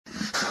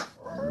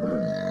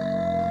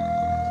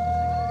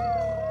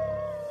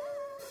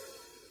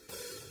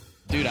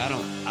dude, I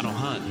don't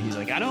hunt. He's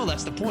like, I know,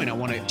 that's the point. I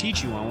want to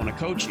teach you. I want to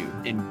coach you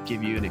and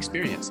give you an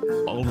experience.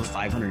 Over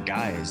 500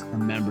 guys are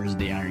members of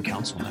the Iron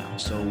Council now.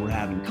 So we're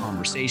having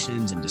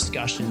conversations and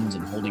discussions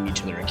and holding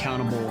each other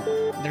accountable.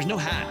 There's no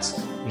hats.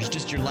 There's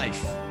just your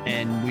life.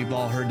 And we've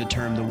all heard the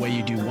term, the way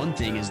you do one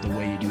thing is the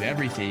way you do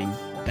everything.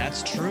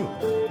 That's true.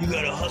 You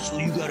got to hustle.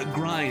 You got to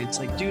grind. It's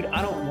like, dude,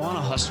 I don't want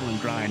to hustle and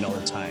grind all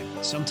the time.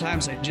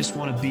 Sometimes I just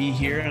want to be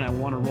here and I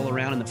want to roll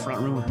around in the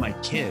front room with my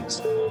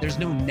kids. There's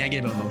no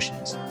negative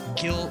emotions.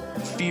 Guilt,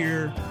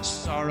 fear,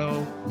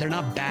 sorrow, they're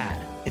not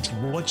bad. It's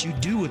what you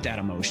do with that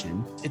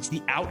emotion. It's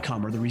the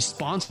outcome or the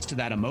response to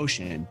that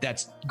emotion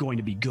that's going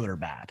to be good or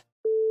bad.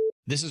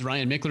 This is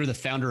Ryan Michler, the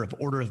founder of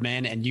Order of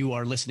Man, and you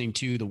are listening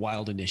to The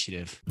Wild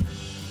Initiative.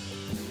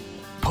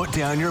 Put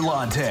down your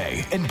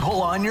latte and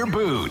pull on your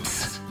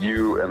boots.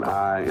 You and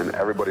I and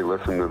everybody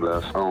listening to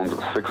this owns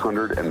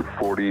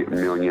 640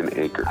 million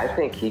acres. I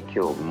think he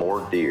killed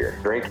more deer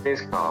drinking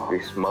his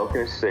coffee,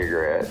 smoking a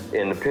cigarette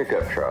in the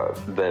pickup truck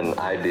than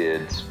I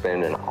did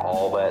spending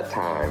all that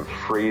time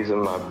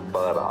freezing my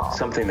butt off.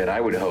 Something that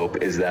I would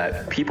hope is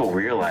that people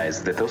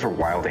realize that those are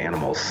wild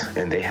animals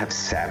and they have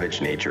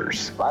savage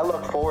natures. I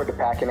look forward to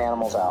packing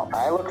animals out.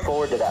 I look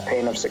forward to that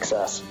pain of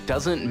success.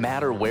 Doesn't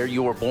matter where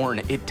you were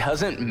born. It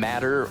doesn't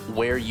matter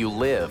where you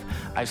live.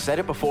 I've said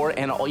it before,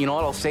 and you know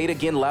what? I'll say it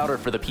again louder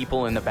for the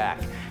people in the back.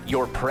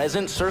 Your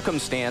present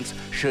circumstance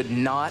should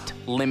not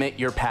limit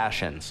your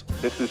passions.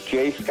 This is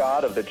Jay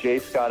Scott of the Jay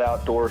Scott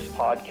Outdoors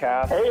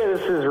podcast. Hey,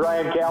 this is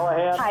Ryan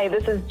Callahan. Hi,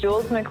 this is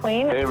Jules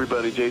McLean. Hey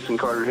everybody, Jason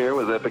Carter here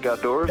with Epic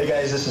Outdoors. Hey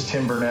guys, this is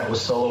Tim Burnett with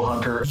Solo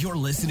Hunter. You're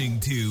listening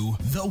to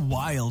The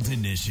Wild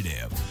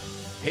Initiative.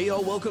 Hey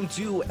y'all, welcome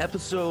to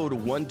episode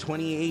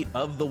 128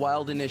 of The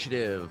Wild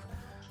Initiative.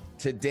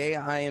 Today,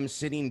 I am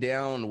sitting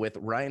down with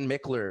Ryan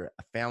Michler,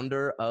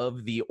 founder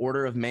of the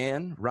Order of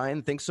Man.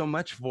 Ryan, thanks so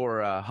much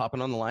for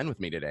hopping on the line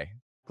with me today.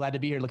 Glad to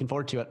be here. Looking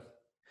forward to it.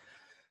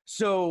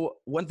 So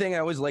one thing I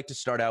always like to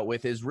start out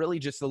with is really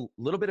just a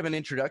little bit of an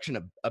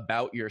introduction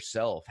about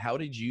yourself. How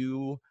did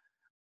you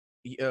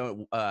get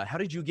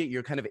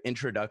your kind of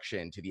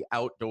introduction to the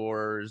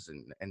outdoors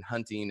and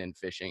hunting and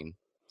fishing?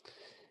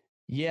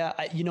 Yeah,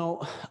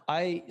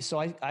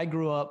 I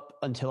grew up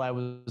until I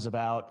was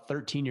about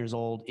 13 years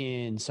old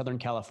in Southern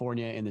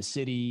California in the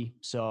city.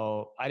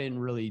 So I didn't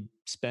really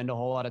spend a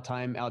whole lot of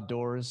time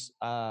outdoors.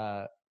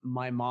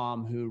 My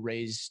mom, who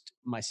raised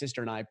my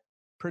sister and I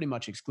pretty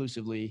much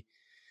exclusively,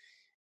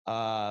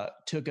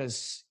 took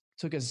us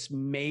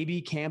maybe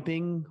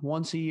camping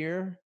once a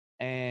year.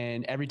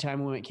 And every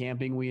time we went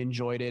camping, we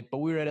enjoyed it. But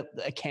we were at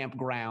a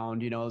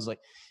campground, it was like,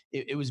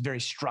 it was very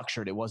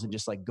structured. It wasn't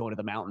just like go to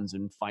the mountains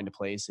and find a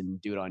place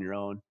and do it on your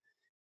own.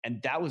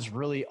 And that was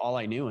really all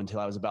I knew until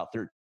I was about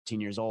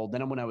 13 years old.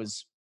 Then when I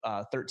was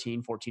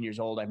 14 years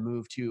old, I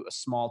moved to a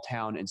small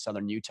town in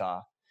southern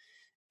Utah.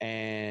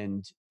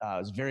 And it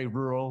was very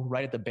rural,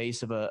 right at the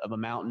base of a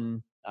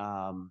mountain.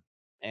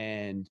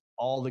 And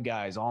all the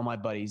guys, all my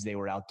buddies, they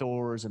were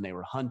outdoors and they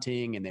were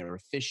hunting and they were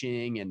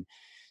fishing and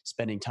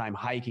spending time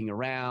hiking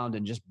around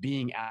and just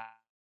being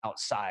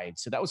outside.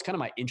 So that was kind of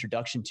my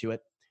introduction to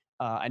it.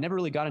 I never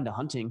really got into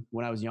hunting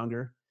when I was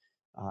younger.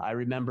 I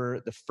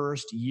remember the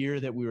first year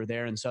that we were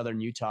there in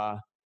southern Utah,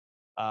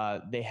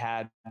 they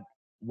had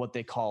what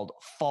they called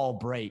fall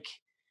break,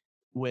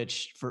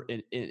 which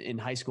in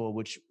high school,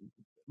 which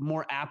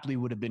more aptly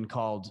would have been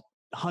called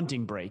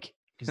hunting break,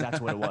 because that's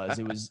what it was.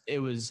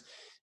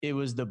 It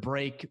was the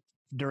break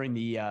during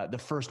the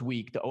first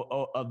week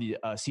of the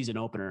season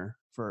opener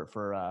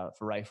for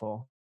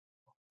rifle,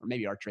 or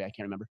maybe archery. I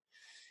can't remember.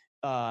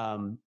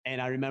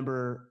 And I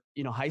remember,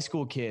 high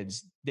school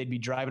kids, they'd be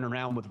driving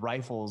around with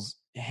rifles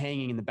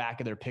hanging in the back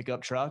of their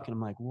pickup truck. And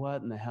I'm like,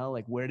 what in the hell?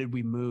 Like, where did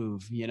we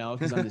move?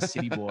 Cause I'm the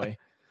city boy.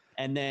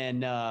 And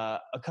then, a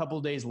couple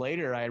of days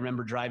later, I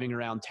remember driving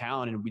around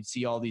town and we'd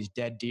see all these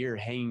dead deer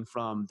hanging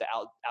from the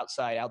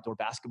outside outdoor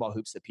basketball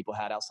hoops that people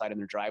had outside in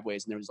their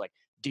driveways. And there was like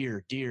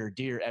deer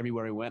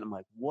everywhere we went. I'm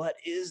like, what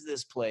is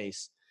this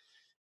place?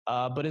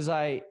 But as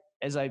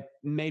I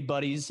made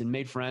buddies and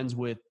made friends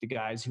with the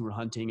guys who were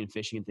hunting and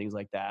fishing and things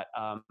like that,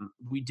 I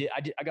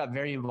got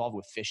very involved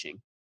with fishing,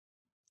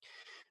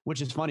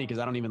 which is funny because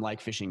I don't even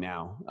like fishing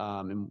now.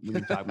 And we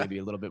can talk maybe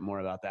a little bit more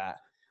about that.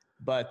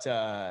 But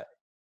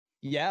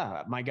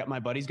my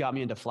buddies got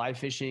me into fly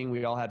fishing.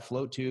 We all had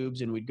float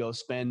tubes and we'd go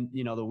spend,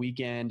 the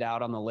weekend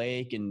out on the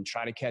lake and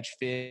try to catch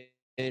fish,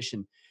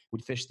 and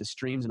we'd fish the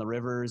streams and the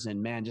rivers,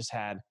 and man, just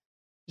had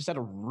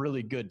a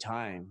really good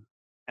time.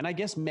 And I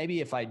guess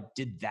maybe if I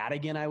did that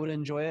again, I would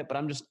enjoy it, but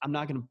I'm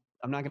not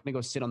going to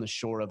go sit on the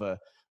shore of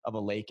a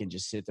lake and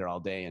just sit there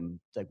all day and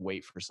like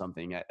wait for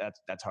something.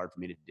 That's hard for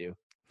me to do.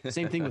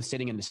 Same thing with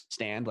sitting in the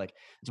stand. Like,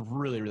 it's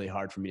really, really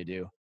hard for me to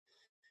do.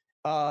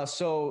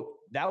 So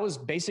that was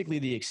basically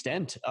the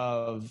extent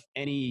of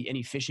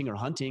any fishing or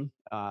hunting,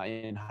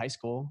 in high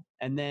school.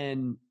 And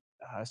then,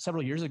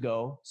 several years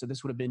ago, so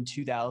this would have been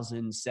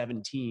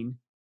 2017,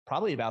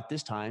 probably about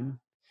this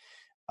time,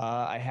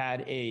 I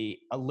had a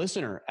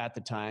listener at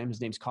the time.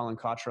 His name's Colin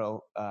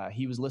Cottrell.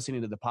 He was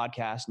listening to the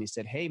podcast and he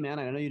said, "Hey man,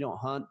 I know you don't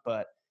hunt,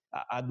 but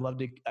I'd love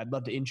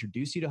to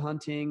introduce you to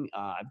hunting.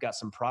 I've got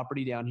some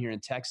property down here in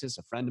Texas.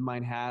 A friend of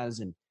mine has,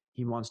 and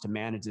he wants to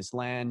manage this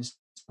land,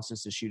 wants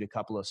us to shoot a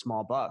couple of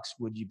small bucks.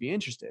 Would you be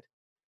interested?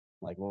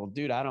 I'm like, well,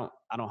 dude, I don't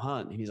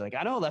hunt. And he's like,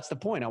 I know, that's the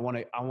point. I want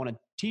to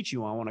teach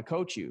you. I want to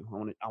coach you.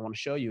 I want to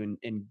show you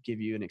and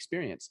give you an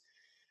experience.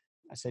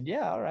 I said,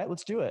 yeah, all right,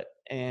 let's do it.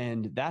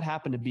 And that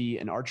happened to be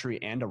an archery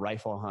and a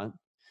rifle hunt.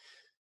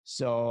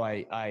 So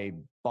I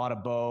bought a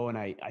bow, and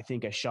I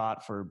think I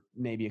shot for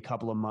maybe a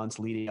couple of months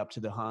leading up to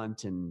the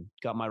hunt, and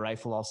got my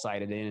rifle all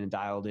sighted in and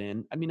dialed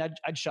in. I mean,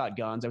 I'd shot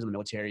guns. I was in the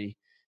military,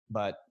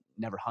 but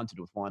never hunted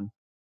with one.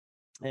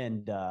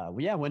 And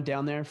went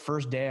down there.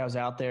 First day I was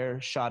out there,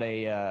 shot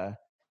a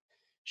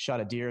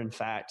deer. In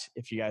fact,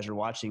 if you guys are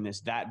watching this,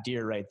 that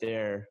deer right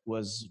there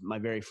was my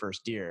very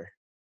first deer.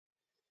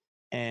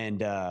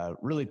 And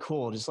really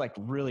cool, just like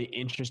really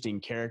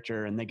interesting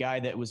character. And the guy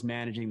that was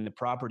managing the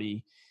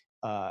property,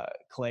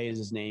 Clay is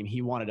his name,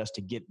 he wanted us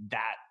to get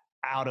that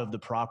out of the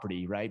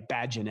property, right?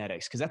 Bad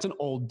genetics, because that's an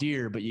old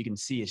deer, but you can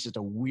see it's just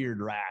a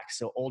weird rack.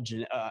 So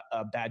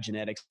bad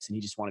genetics, and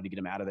he just wanted to get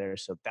him out of there.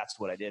 So that's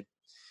what I did.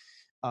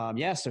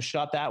 So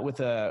shot that with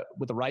a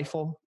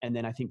rifle, and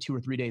then I think 2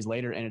 or 3 days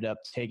later ended up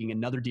taking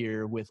another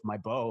deer with my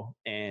bow,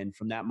 and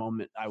from that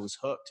moment I was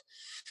hooked.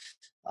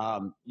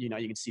 You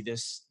can see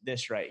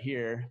this right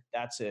here.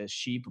 That's a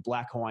sheep, a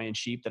black Hawaiian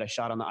sheep that I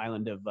shot on the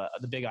island of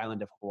the big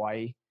island of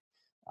Hawaii.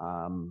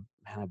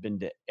 I've been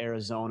to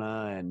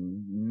Arizona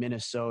and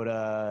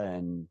Minnesota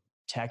and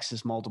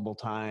Texas multiple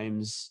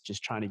times,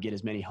 just trying to get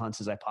as many hunts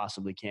as I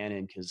possibly can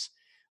in, because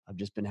I've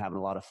just been having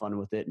a lot of fun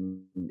with it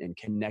and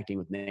connecting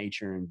with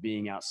nature and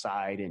being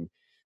outside, and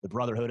the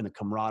brotherhood and the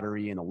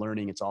camaraderie and the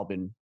learning. It's all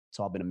been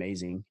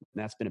amazing.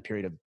 And that's been a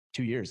period of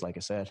 2 years, like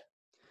I said.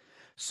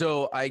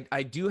 So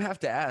I do have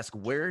to ask,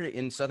 where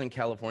in Southern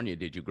California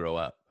did you grow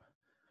up?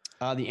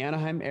 The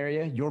Anaheim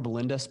area, Yorba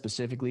Linda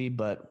specifically,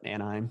 but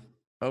Anaheim.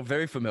 Oh,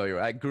 very familiar.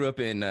 I grew up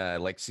in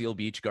like Seal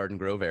Beach, Garden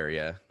Grove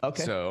area.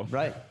 Okay. So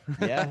right.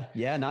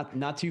 Yeah.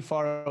 Not too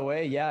far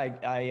away. Yeah.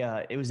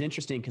 I it was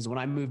interesting because when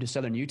I moved to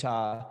Southern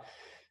Utah,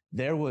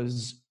 there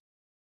was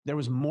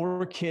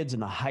more kids in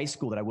the high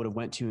school that I would have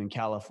went to in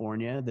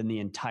California than the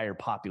entire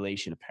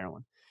population of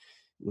Parowan,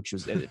 which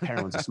was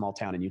Parowan's a small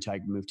town in Utah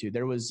I moved to.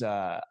 There was,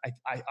 I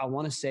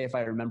want to say, if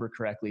I remember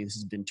correctly, this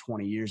has been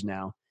 20 years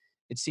now.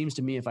 It seems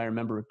to me, if I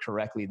remember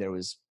correctly, there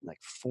was like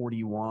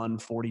 41,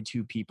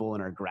 42 people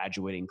in our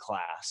graduating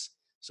class.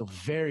 So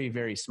very,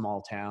 very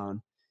small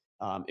town.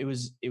 It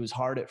was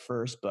hard at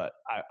first, but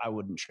I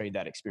wouldn't trade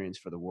that experience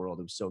for the world.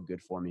 It was so good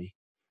for me.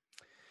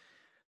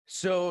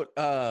 So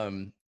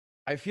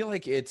I feel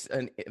like it's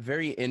a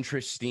very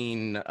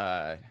interesting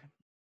kind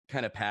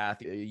of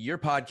path. Your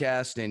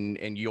podcast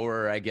and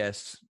your, I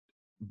guess,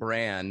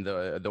 brand,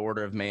 the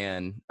Order of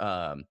Man,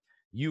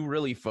 you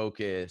really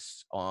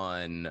focus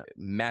on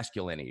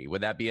masculinity.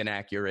 Would that be an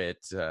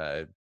accurate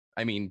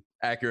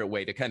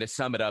way to kind of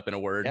sum it up in a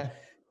word? Yeah.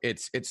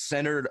 It's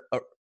centered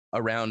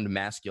around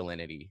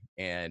masculinity.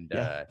 And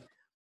yeah.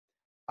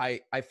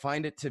 I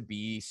find it to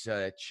be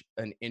such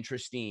an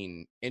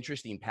interesting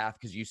path,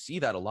 because you see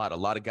that a lot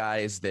of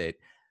guys that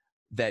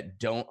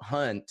don't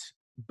hunt,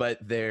 but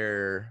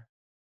I'm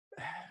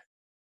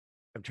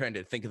trying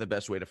to think of the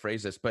best way to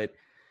phrase this, but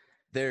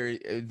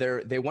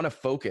they want to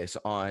focus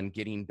on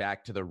getting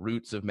back to the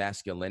roots of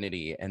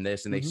masculinity and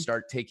this, and they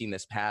start taking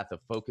this path of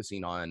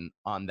focusing on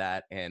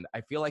that. And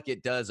I feel like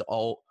it does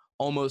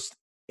almost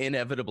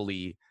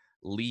inevitably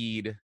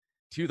lead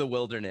to the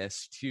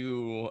wilderness,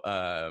 to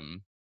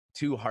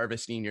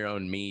harvesting your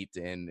own meat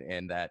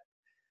and that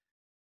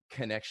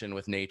connection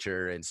with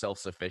nature and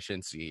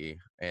self-sufficiency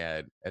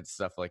and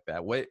stuff like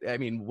that. What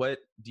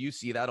do you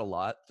see that a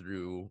lot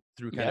through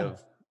kind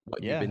of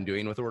what you've been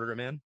doing with Order of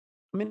Man?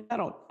 I mean,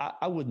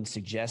 I wouldn't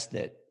suggest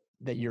that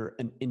you're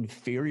an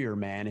inferior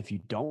man if you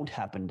don't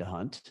happen to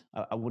hunt.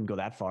 I wouldn't go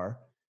that far,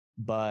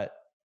 but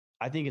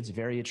I think it's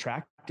very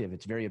attractive.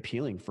 It's very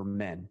appealing for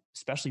men,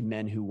 especially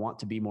men who want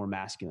to be more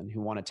masculine,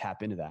 who want to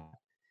tap into that,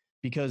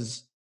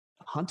 because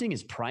hunting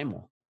is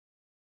primal.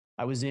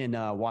 I was in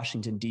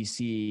Washington,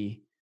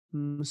 D.C.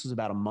 This was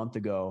about a month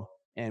ago,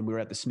 and we were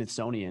at the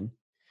Smithsonian,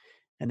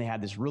 and they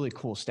had this really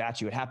cool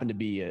statue. It happened to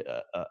be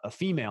a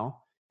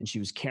female, and she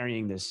was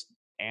carrying this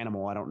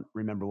animal. I don't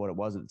remember what it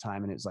was at the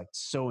time. And it was like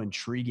so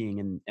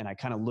intriguing. And I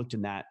kind of looked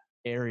in that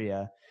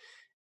area,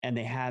 and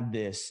they had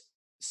this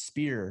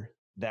spear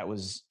that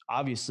was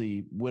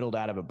obviously whittled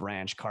out of a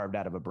branch, carved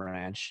out of a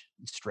branch,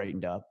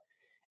 straightened up.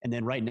 And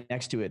then right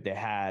next to it, they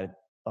had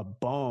a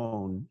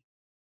bone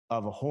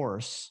of a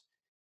horse,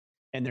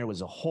 and there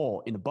was a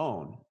hole in the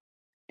bone.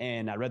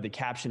 And I read the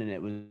caption, and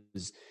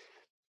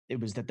it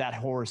was that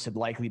horse had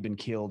likely been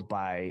killed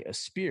by a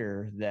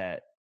spear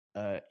that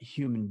a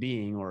human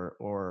being or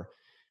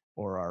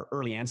our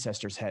early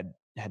ancestors had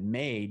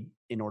made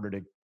in order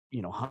to,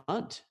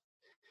 hunt.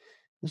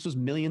 This was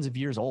millions of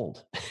years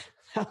old.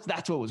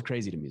 That's what was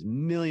crazy to me, is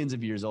millions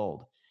of years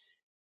old.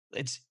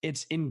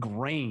 It's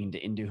ingrained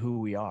into who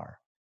we are.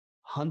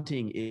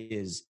 Hunting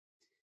is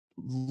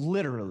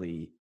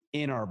literally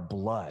in our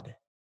blood.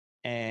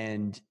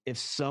 And if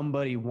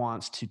somebody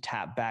wants to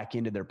tap back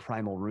into their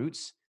primal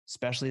roots,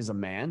 especially as a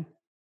man,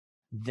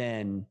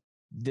 then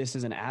this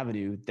is an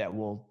avenue that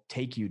will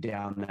take you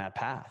down that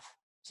path.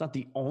 It's not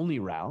the only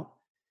route.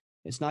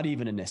 It's not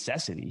even a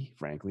necessity,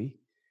 frankly.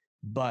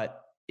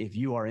 But if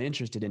you are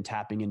interested in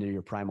tapping into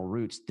your primal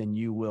roots, then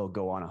you will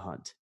go on a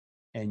hunt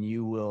and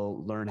you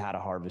will learn how to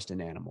harvest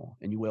an animal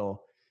and you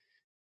will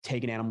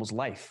take an animal's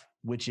life,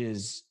 which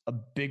is a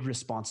big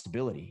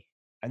responsibility.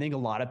 I think a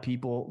lot of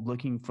people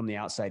looking from the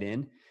outside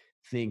in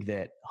think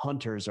that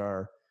hunters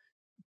are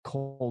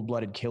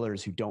cold-blooded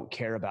killers who don't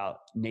care about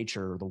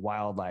nature or the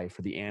wildlife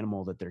or the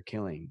animal that they're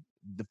killing.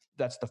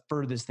 That's the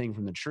furthest thing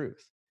from the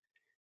truth.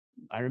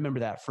 I remember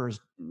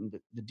the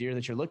deer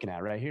that you're looking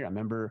at right here. I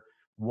remember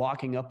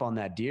walking up on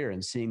that deer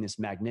and seeing this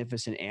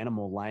magnificent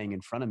animal lying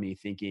in front of me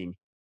thinking,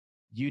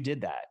 you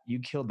did that. You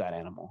killed that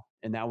animal.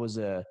 And that was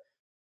a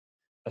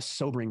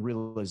sobering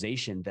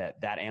realization that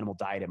that animal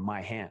died at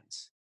my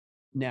hands.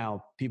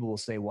 Now, people will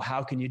say, well,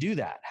 how can you do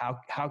that?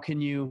 How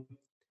can you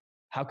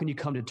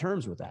come to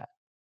terms with that?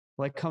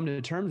 Well, I come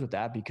to terms with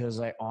that because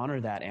I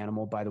honor that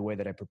animal by the way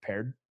that I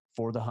prepared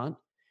for the hunt.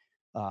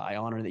 I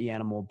honor the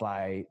animal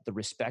by the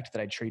respect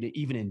that I treat it,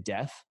 even in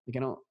death.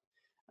 Like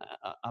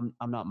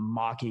I'm not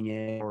mocking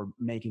it or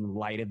making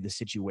light of the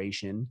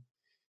situation.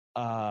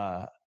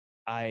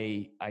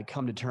 I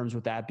come to terms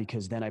with that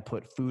because then I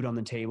put food on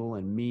the table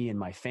and me and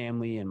my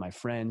family and my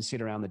friends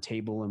sit around the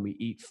table and we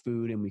eat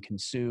food and we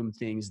consume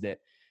things that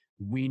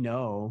we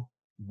know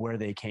where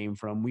they came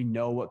from. We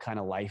know what kind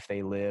of life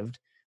they lived.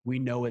 We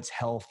know it's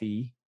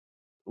healthy.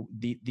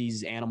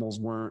 These animals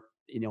weren't,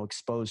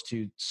 exposed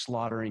to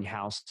slaughtering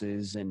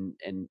houses and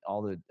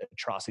all the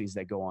atrocities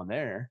that go on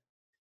there.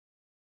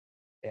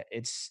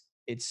 It's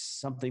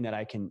something that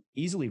I can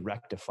easily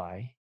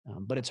rectify,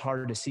 but it's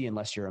hard to see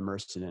unless you're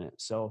immersed in it.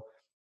 So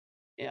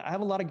I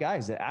have a lot of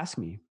guys that ask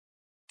me,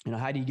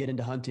 how do you get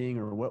into hunting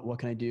or what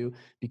can I do?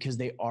 Because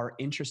they are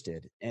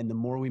interested. And the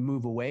more we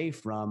move away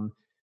from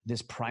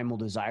this primal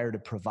desire to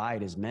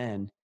provide as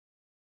men,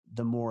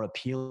 the more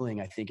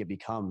appealing I think it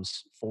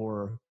becomes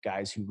for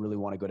guys who really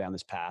want to go down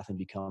this path and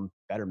become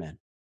better men.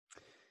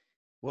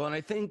 Well, and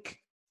I think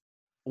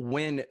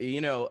when,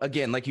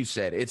 again, like you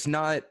said, it's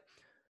not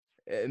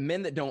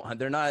men that don't hunt,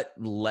 they're not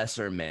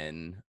lesser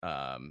men,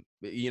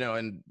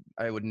 and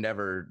I would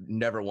never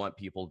want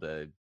people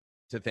to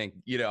think,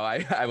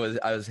 I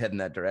was heading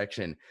that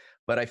direction.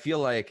 But I feel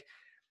like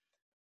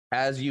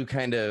as you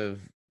kind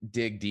of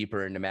dig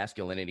deeper into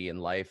masculinity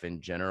and life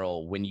in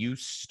general, when you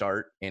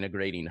start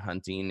integrating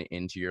hunting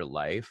into your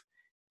life,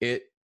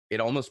 it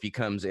almost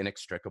becomes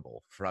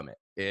inextricable from it.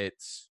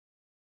 It's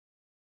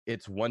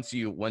once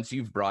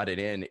you've brought it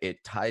in,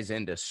 it ties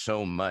into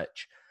so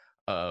much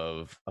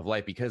of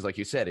life, because like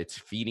you said, it's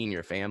feeding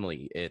your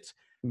family. It's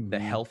the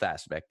health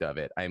aspect of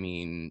it. I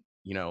mean,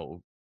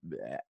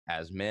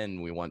 as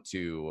men, we want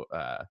to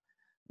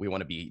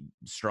be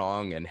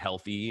strong and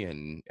healthy.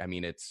 And I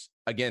mean, it's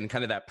again,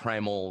 kind of that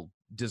primal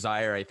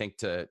desire, I think,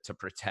 to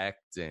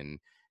protect and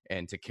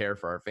to care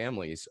for our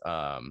families.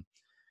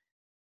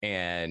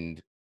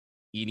 And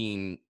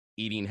eating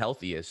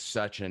healthy is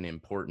such an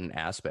important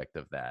aspect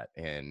of that.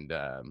 And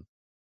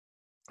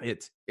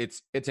it's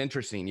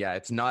interesting. Yeah.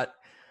 It's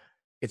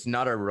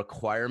not a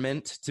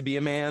requirement to be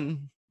a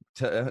man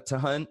to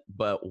hunt,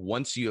 but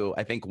once you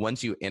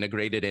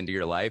integrate it into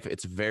your life,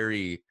 it's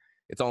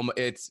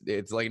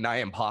like nigh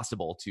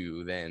impossible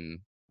to then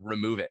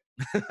remove it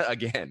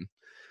again.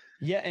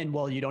 Yeah. And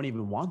well, you don't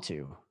even want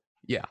to.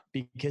 Yeah.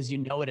 Because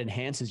it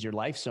enhances your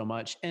life so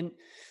much. And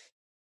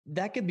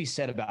that could be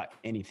said about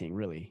anything,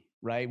 really,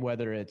 right?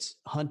 Whether it's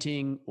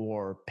hunting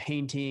or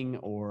painting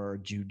or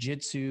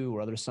jujitsu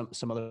or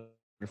some other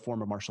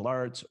form of martial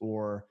arts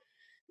or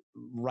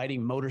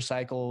riding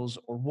motorcycles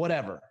or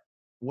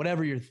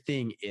whatever your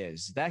thing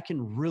is, that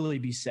can really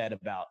be said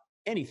about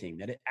anything,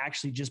 that it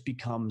actually just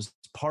becomes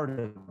part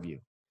of you.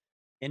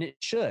 And it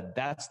should.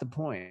 That's the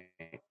point.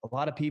 A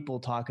lot of people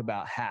talk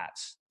about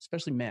hats,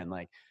 especially men.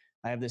 Like,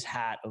 I have this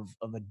hat of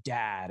a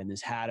dad and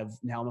this hat of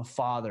now I'm a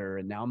father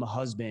and now I'm a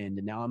husband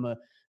and now I'm an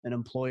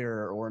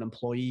employer or an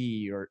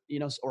employee or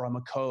I'm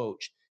a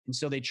coach. And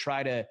so they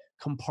try to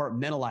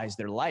compartmentalize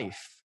their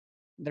life.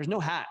 There's no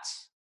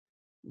hats.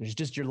 There's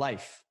just your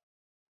life.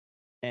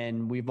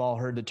 And we've all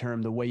heard the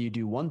term, the way you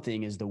do one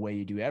thing is the way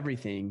you do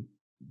everything.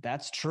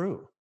 That's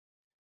true.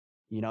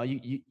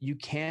 You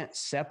can't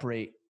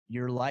separate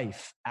your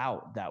life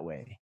out that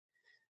way.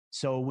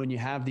 So when you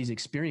have these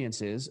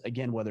experiences,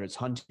 again, whether it's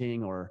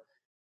hunting or,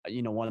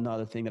 one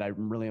other thing that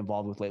I'm really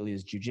involved with lately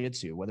is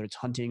jujitsu, whether it's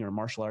hunting or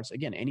martial arts,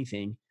 again,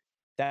 anything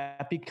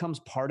that becomes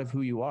part of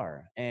who you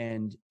are.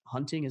 And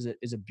hunting is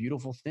a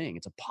beautiful thing.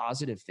 It's a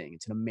positive thing.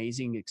 It's an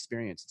amazing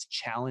experience. It's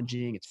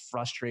challenging. It's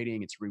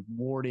frustrating. It's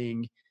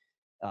rewarding.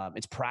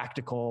 It's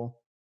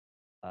practical.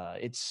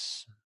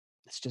 It's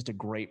just a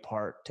great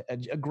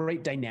a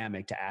great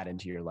dynamic to add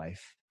into your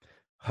life.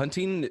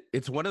 Hunting,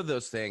 it's one of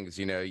those things,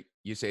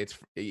 you say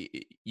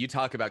you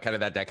talk about kind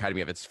of that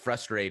dichotomy of it's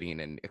frustrating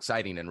and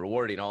exciting and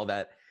rewarding, all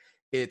that.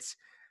 It's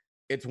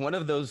it's one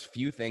of those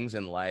few things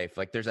in life.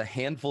 Like there's a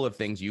handful of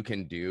things you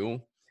can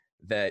do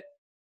that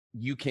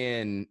you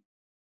can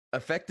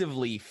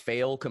effectively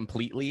fail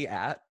completely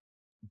at,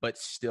 but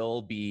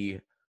still be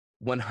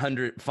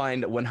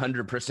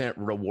 100%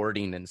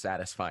 rewarding and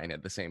satisfying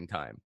at the same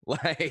time.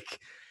 Like,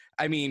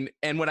 I mean,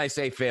 and when I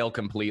say fail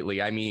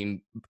completely, I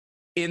mean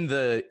in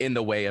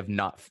the way of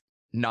not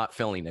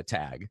filling a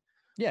tag.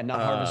 Yeah,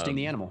 not harvesting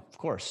the animal, of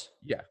course.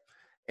 Yeah.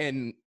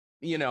 And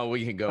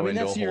we can go into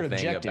that's a your whole thing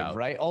objective, about,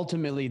 right?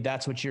 Ultimately,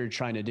 that's what you're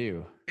trying to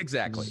do.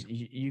 Exactly.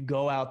 You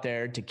go out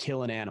there to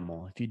kill an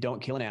animal. If you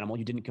don't kill an animal,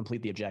 you didn't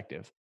complete the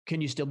objective.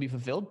 Can you still be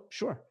fulfilled?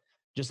 Sure.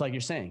 Just like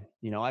you're saying,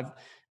 I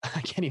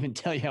can't even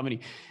tell you how many,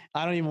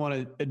 I don't even want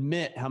to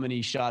admit how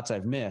many shots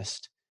I've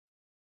missed,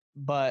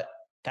 but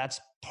that's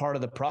part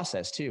of the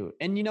process too.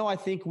 And, I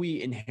think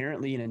we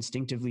inherently and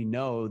instinctively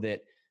know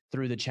that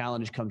through the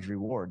challenge comes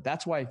reward.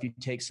 That's why if you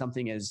take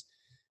something as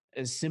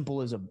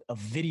simple as a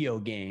video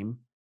game,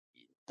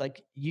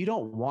 like you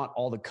don't want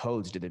all the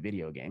codes to the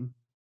video game.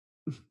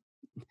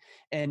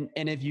 and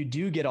if you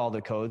do get all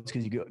the codes,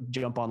 because you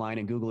jump online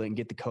and Google it and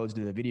get the codes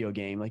to the video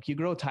game, like you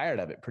grow tired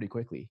of it pretty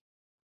quickly,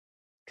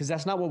 because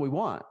that's not what we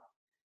want.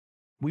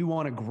 We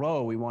want to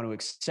grow, we want to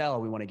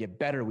excel, we want to get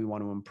better, we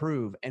want to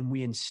improve, and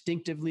we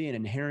instinctively and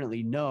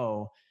inherently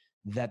know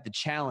that the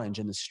challenge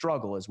and the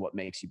struggle is what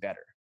makes you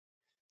better.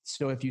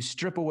 So if you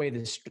strip away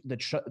the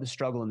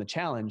struggle and the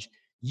challenge,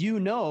 you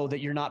know that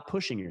you're not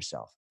pushing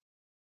yourself.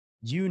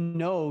 You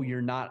know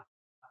you're not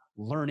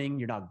learning,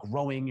 you're not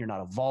growing, you're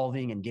not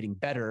evolving and getting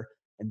better,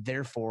 and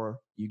therefore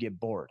you get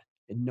bored.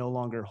 It no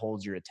longer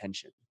holds your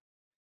attention.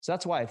 So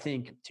that's why I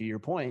think, to your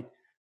point,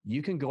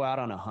 you can go out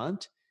on a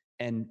hunt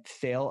and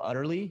fail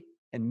utterly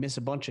and miss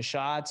a bunch of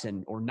shots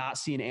or not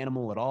see an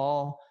animal at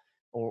all,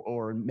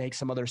 or make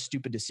some other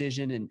stupid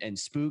decision and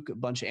spook a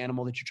bunch of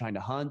animal that you're trying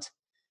to hunt.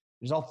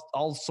 There's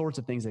all sorts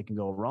of things that can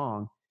go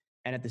wrong.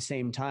 And at the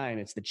same time,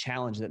 it's the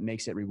challenge that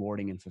makes it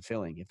rewarding and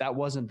fulfilling. If that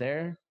wasn't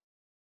there,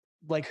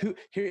 like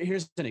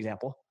here's an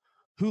example.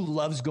 Who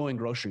loves going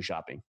grocery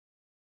shopping?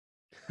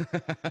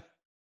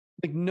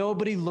 Like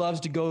nobody loves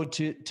to go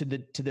to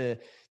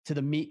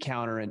the meat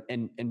counter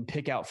and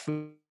pick out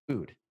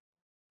food.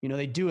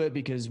 They do it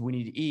because we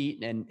need to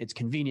eat and it's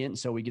convenient.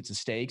 So we get some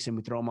steaks and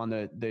we throw them on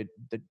the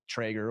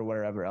Traeger or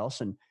wherever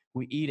else and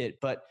we eat it.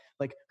 But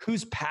like,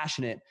 who's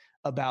passionate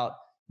about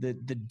the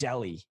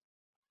deli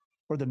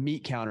or the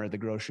meat counter at the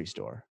grocery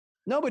store?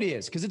 Nobody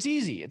is, because it's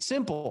easy. It's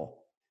simple.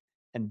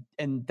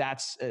 And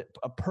that's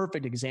a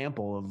perfect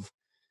example of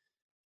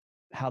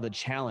how the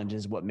challenge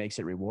is what makes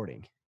it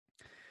rewarding.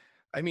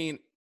 I mean,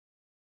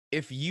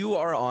 if you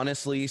are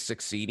honestly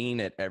succeeding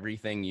at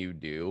everything you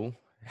do,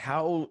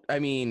 how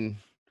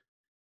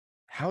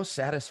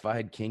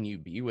satisfied can you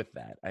be with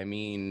that? I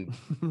mean,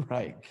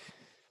 right.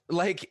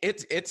 Like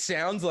it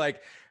sounds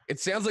like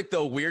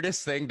the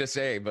weirdest thing to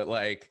say, but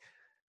like,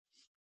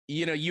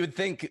 you would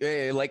think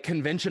like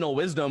conventional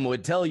wisdom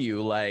would tell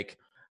you like,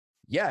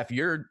 yeah, if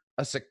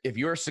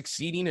you're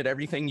succeeding at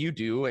everything you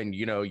do and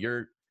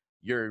you're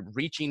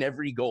reaching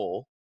every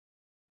goal,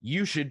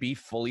 you should be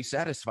fully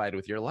satisfied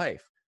with your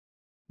life.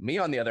 Me,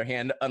 on the other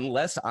hand,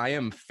 unless I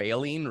am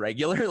failing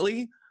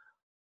regularly,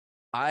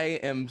 I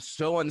am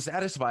so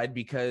unsatisfied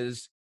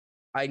because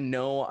I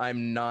know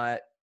I'm not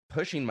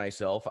pushing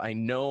myself. I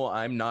know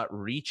I'm not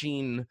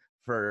reaching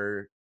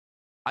for,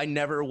 I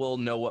never will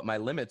know what my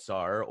limits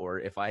are or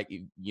if I,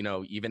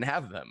 even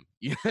have them,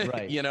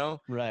 right.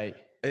 Right.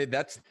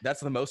 That's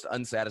the most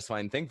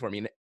unsatisfying thing for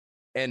me.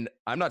 And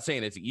I'm not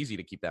saying it's easy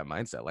to keep that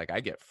mindset. Like I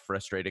get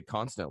frustrated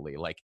constantly.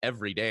 Like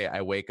every day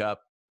I wake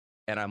up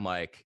and I'm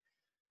like,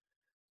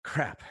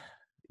 crap,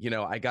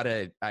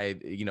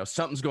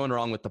 something's going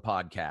wrong with the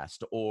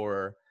podcast,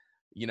 or,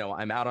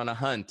 I'm out on a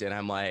hunt and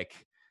I'm like,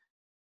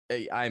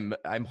 I'm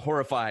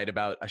horrified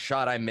about a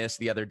shot I missed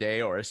the other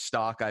day or a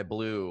stalk I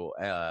blew,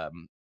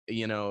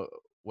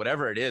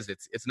 whatever it is,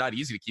 it's not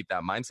easy to keep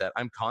that mindset.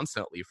 I'm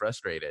constantly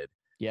frustrated.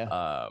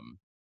 Yeah.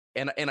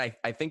 And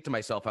I think to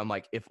myself, I'm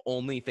like, if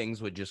only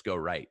things would just go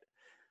right.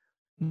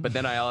 But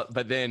then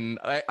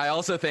I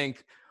also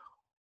think,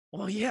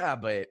 well, yeah,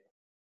 but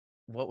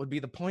what would be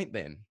the point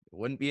then? It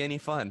wouldn't be any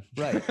fun.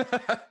 Right.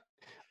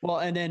 Well,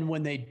 and then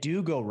when they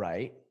do go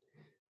right,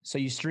 so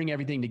you string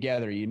everything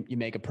together, you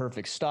make a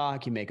perfect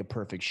stalk, you make a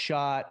perfect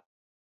shot,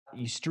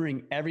 you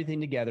string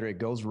everything together, it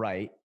goes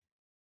right.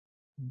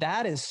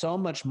 That is so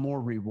much more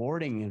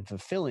rewarding and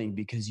fulfilling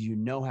because you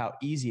know how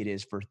easy it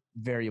is for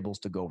variables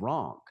to go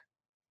wrong.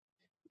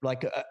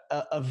 Like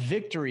a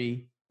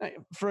victory,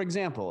 for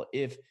example,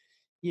 if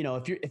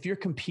you're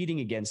competing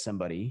against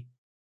somebody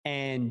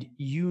and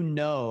you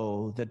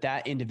know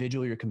that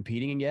individual you're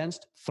competing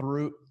against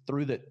through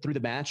the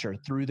match or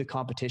through the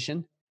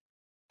competition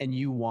and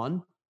you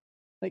won,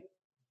 like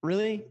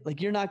really,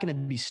 like you're not going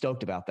to be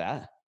stoked about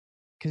that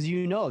because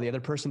the other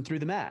person threw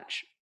the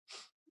match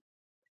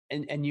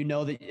and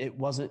that it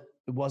wasn't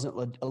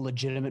a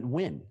legitimate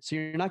win. So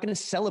you're not going to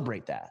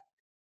celebrate that.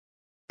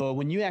 But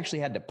when you actually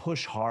had to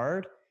push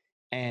hard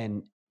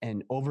and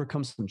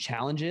overcome some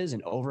challenges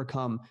and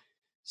overcome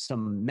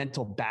some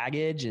mental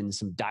baggage and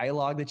some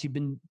dialogue that you've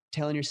been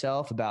telling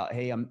yourself about,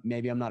 hey,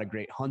 maybe I'm not a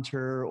great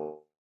hunter,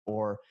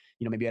 or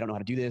maybe I don't know how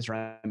to do this, or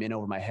I'm in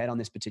over my head on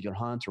this particular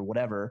hunt or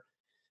whatever.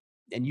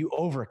 And you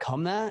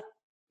overcome that,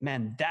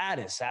 man, that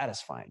is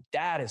satisfying.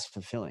 That is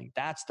fulfilling.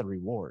 That's the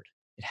reward.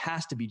 It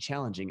has to be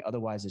challenging.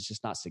 Otherwise, it's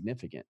just not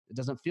significant. It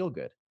doesn't feel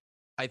good.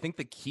 I think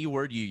the key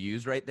word you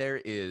use right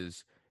there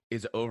is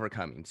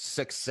overcoming.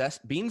 Success,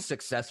 being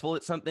successful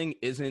at something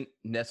isn't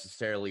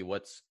necessarily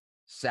what's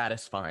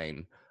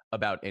satisfying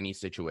about any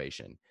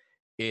situation.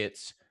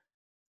 It's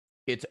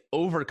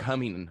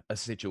overcoming a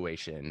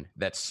situation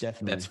that's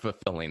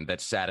fulfilling,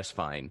 that's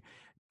satisfying.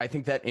 I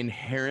think that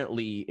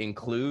inherently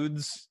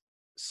includes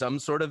some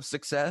sort of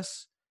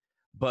success,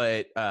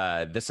 but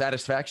the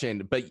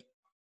satisfaction,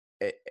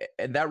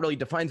 and that really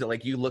defines it.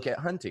 Like, you look at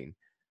hunting,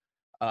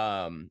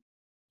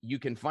 you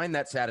can find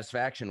that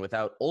satisfaction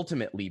without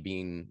ultimately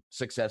being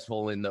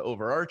successful in the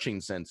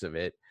overarching sense of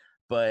it.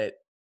 But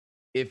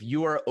if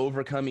you are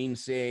overcoming,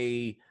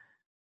 say,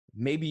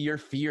 maybe your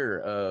fear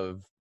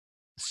of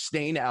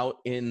staying out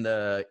in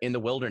the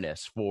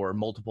wilderness for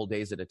multiple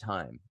days at a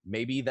time,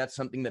 maybe that's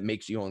something that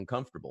makes you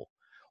uncomfortable.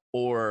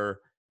 Or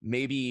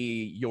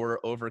maybe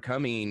you're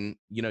overcoming,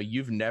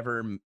 you've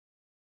never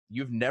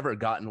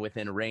gotten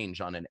within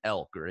range on an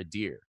elk or a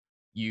deer.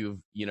 You've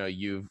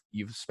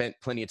spent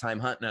plenty of time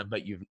hunting them,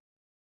 but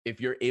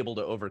if you're able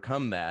to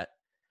overcome that,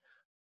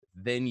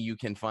 then you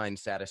can find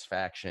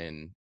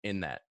satisfaction in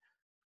that.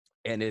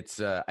 And it's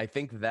I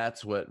think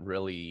that's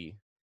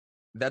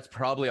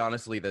probably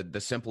honestly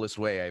the simplest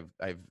way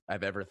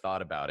I've ever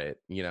thought about it,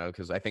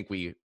 because I think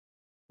we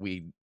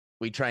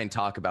try and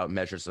talk about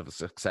measures of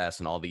success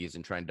and all these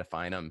and try and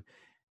define them.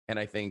 And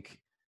I think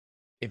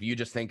if you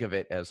just think of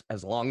it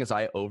as long as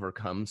I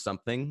overcome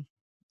something,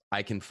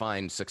 I can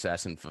find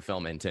success and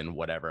fulfillment in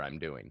whatever I'm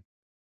doing.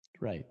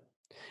 Right.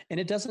 And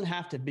it doesn't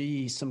have to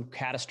be some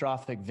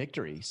catastrophic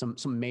victory, some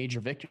major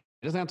victory.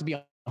 It doesn't have to be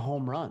a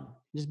home run.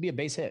 Just be a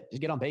base hit.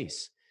 Just get on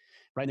base.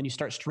 Right. And then you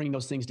start stringing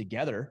those things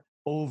together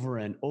over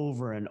and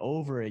over and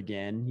over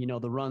again.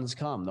 The runs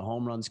come, the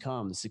home runs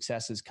come, the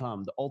successes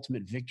come, the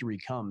ultimate victory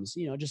comes,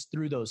 just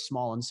through those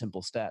small and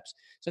simple steps.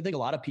 So I think a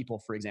lot of people,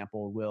 for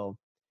example,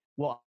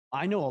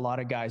 I know a lot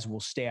of guys will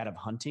stay out of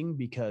hunting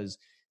because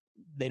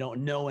they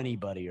don't know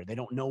anybody, or they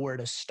don't know where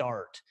to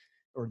start,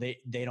 or they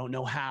don't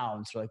know how.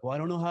 And so like, well, I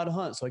don't know how to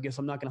hunt, so I guess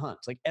I'm not going to hunt.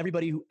 It's like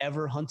everybody who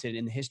ever hunted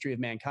in the history of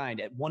mankind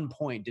at one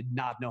point did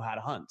not know how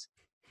to hunt.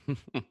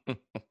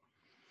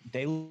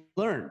 They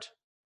learned,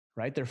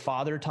 right? Their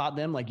father taught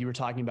them, like you were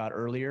talking about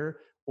earlier,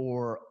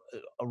 or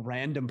a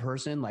random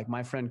person like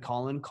my friend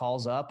Colin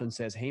calls up and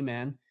says, hey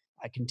man,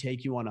 I can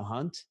take you on a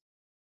hunt.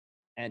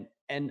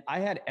 And I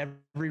had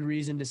every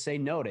reason to say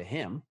no to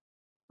him,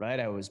 right?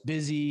 I was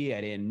busy.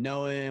 I didn't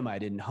know him. I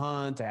didn't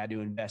hunt. I had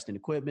to invest in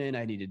equipment.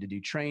 I needed to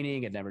do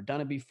training. I'd never done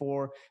it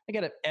before. I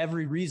got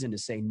every reason to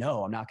say,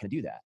 no, I'm not going to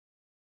do that.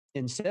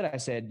 Instead, I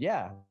said,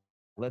 yeah,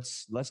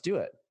 let's do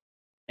it.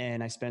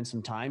 And I spent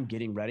some time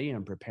getting ready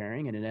and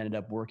preparing, and it ended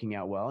up working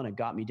out well. And it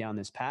got me down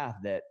this path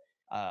that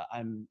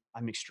I'm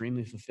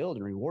extremely fulfilled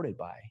and rewarded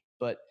by.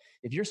 But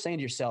if you're saying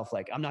to yourself,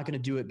 like, I'm not going to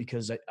do it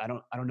because I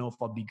don't know if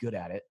I'll be good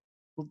at it.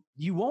 Well,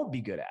 you won't be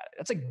good at it.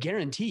 That's a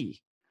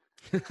guarantee.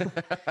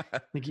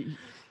 Like,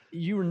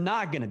 you're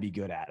not going to be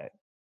good at it.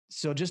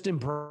 So just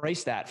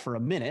embrace that for a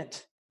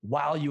minute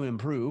while you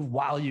improve,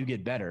 while you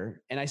get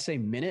better. And I say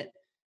minute,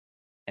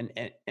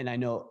 and I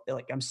know,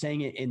 like, I'm saying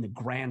it in the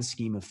grand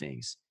scheme of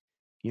things.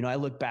 I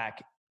look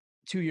back,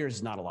 2 years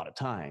is not a lot of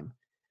time,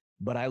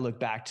 but I look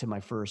back to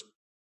my first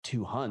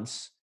 2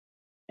 hunts,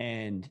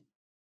 and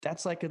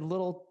that's like a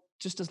little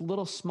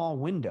small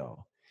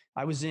window.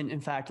 I was in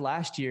fact,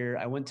 last year,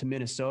 I went to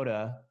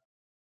Minnesota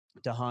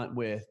to hunt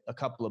with a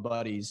couple of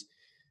buddies.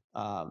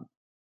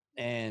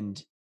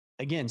 And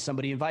again,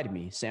 somebody invited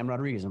me. Sam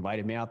Rodriguez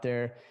invited me out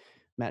there.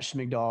 Matt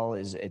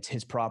Schmigdahl, it's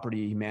his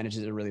property. He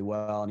manages it really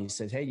well. And he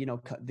says, hey,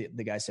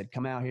 the guy said,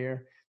 come out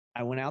here.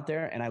 I went out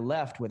there and I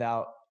left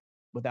without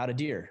a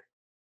deer.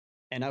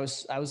 And I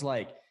was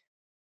like,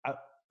 I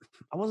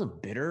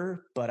wasn't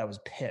bitter, but I was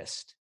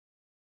pissed.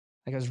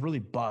 Like, I was really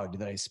bugged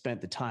that I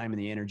spent the time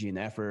and the energy and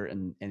the effort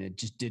and it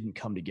just didn't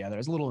come together. I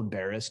was a little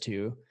embarrassed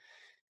too.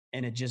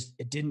 And it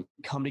didn't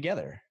come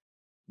together.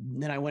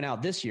 And then I went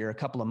out this year, a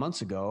couple of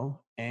months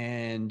ago,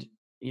 and,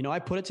 I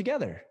put it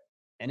together,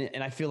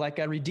 and I feel like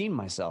I redeemed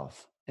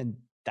myself, and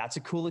that's a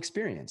cool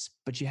experience,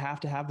 but you have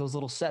to have those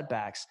little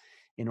setbacks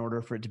in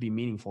order for it to be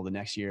meaningful the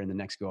next year and the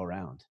next go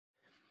around.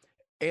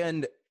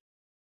 And,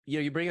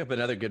 you bring up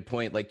another good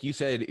point. Like you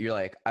said, you're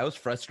like, I was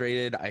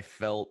frustrated. I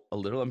felt a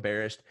little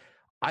embarrassed.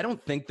 I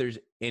don't think there's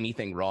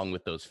anything wrong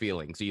with those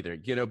feelings either,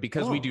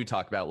 because we do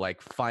talk about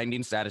like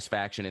finding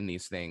satisfaction in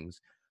these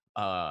things.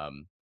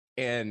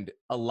 And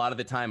a lot of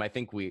the time, I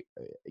think we,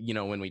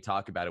 when we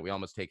talk about it, we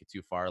almost take it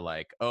too far.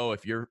 Like, oh,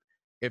 if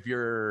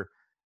you're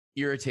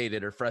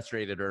irritated or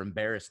frustrated or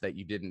embarrassed that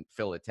you didn't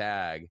fill a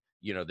tag,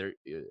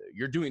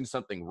 you're doing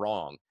something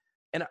wrong.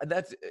 And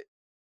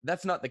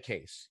that's not the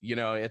case.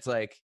 It's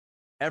like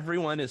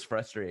everyone is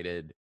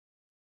frustrated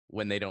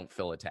when they don't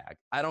fill a tag.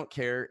 I don't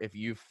care if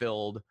you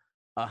filled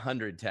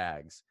 100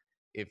 tags.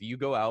 If you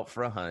go out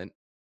for a hunt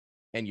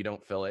and you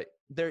don't fill it,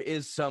 there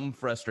is some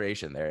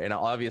frustration there. And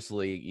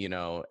obviously, you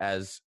know,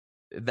 as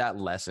that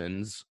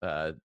lessens,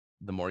 the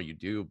more you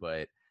do,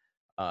 but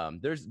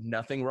there's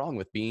nothing wrong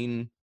with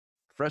being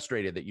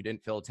frustrated that you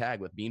didn't fill a tag,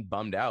 with being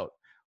bummed out,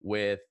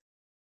 with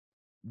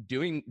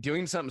doing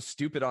something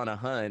stupid on a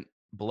hunt,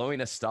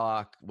 blowing a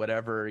stock,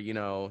 whatever, you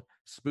know,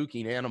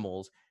 spooking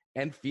animals,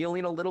 and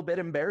feeling a little bit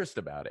embarrassed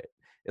about it.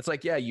 It's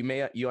like, yeah,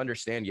 you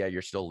understand, yeah,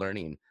 you're still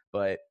learning,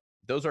 but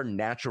those are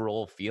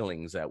natural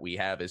feelings that we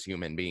have as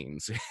human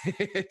beings.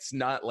 It's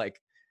not like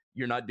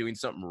you're not doing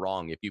something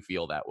wrong if you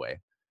feel that way.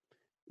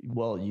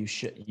 Well, you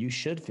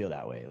should feel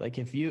that way. Like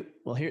if you,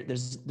 well, here,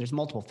 there's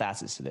multiple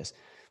facets to this.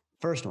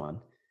 First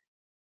one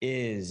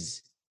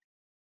is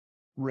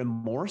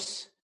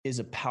remorse is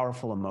a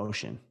powerful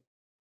emotion,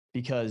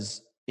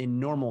 because in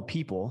normal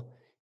people,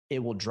 it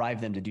will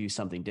drive them to do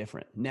something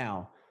different.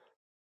 Now,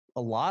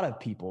 a lot of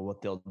people,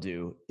 what they'll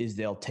do is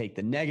they'll take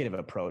the negative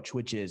approach,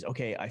 which is,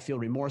 okay, I feel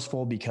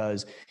remorseful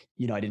because,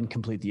 you know, I didn't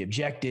complete the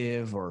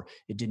objective or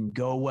it didn't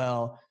go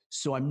well,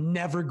 so I'm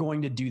never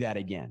going to do that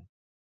again.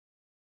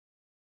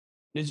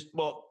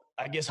 Well,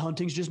 I guess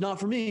hunting's just not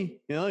for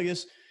me. You know, I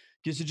guess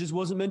it just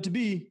wasn't meant to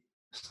be.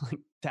 Like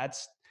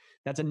that's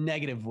a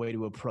negative way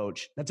to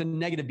approach. That's a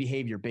negative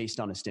behavior based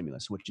on a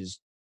stimulus, which is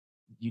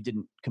you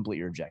didn't complete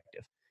your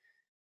objective.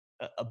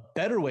 A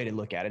better way to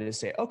look at it is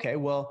say, okay,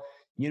 well,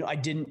 you know, I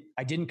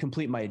didn't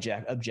complete my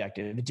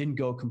objective. It didn't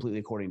go completely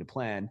according to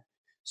plan.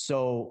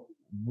 So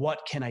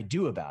what can I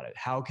do about it?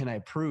 How can I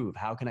improve?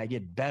 How can I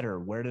get better?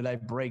 Where did I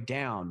break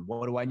down?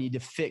 What do I need to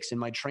fix in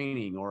my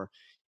training or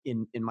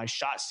in my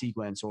shot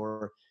sequence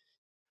or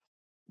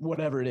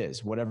whatever it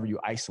is, whatever you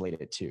isolate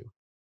it to?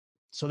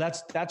 So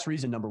that's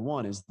reason number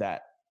one, is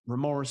that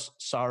remorse,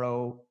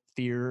 sorrow,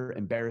 fear,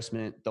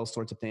 embarrassment, those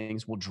sorts of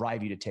things will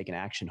drive you to take an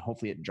action.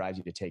 Hopefully it drives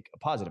you to take a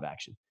positive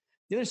action.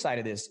 The other side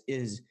of this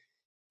is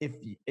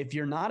if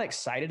you're not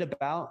excited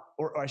about,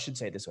 or I should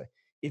say it this way,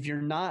 if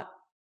you're not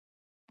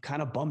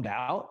kind of bummed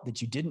out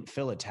that you didn't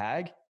fill a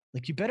tag,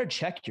 like you better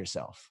check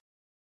yourself,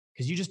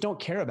 because you just don't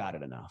care about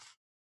it enough.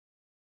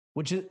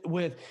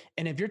 And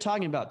if you're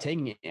talking about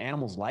taking an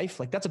animal's life,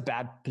 like that's a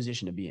bad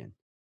position to be in.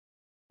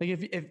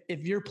 Like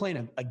if you're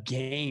playing a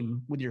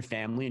game with your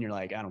family and you're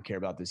like, I don't care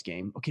about this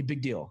game. Okay,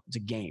 big deal. It's a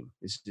game.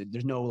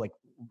 There's no like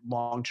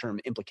long-term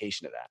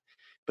implication of that.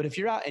 But if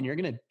you're out and you're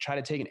going to try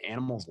to take an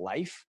animal's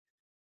life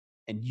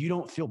and you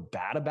don't feel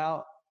bad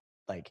about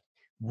like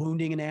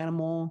wounding an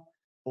animal,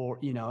 or,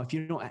 you know, if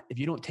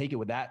you don't take it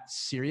with that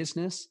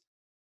seriousness,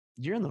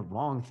 you're in the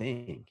wrong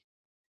thing.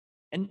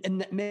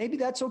 And maybe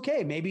that's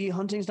okay. Maybe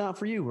hunting's not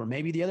for you, or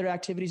maybe the other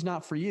activity's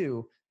not for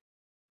you.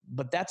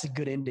 But that's a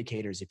good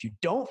indicator. Is if you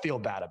don't feel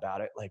bad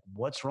about it, like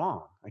what's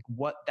wrong? Like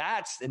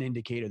that's an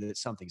indicator that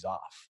something's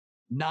off,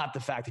 not the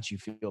fact that you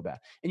feel bad.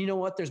 And you know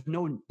what? There's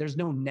no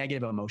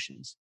negative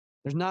emotions.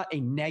 There's not a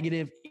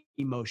negative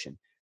emotion.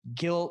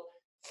 Guilt,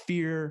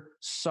 fear,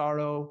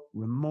 sorrow,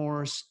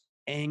 remorse,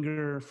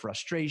 anger,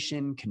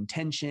 frustration,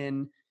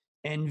 contention,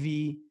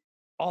 envy,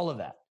 all of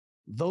that.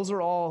 Those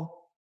are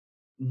all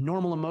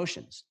normal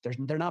emotions.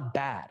 They're not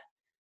bad.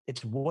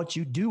 It's what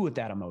you do with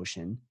that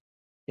emotion.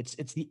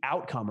 It's the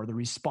outcome or the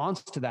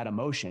response to that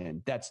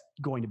emotion that's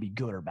going to be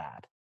good or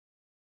bad.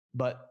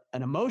 But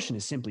an emotion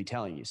is simply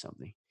telling you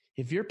something.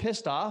 If you're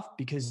pissed off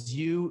because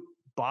you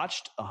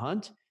botched a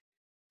hunt,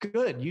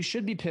 good. You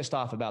should be pissed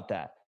off about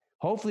that.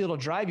 Hopefully it'll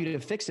drive you to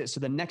fix it, so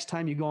the next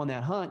time you go on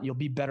that hunt, you'll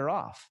be better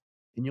off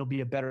and you'll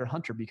be a better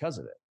hunter because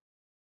of it.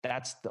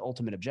 That's the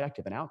ultimate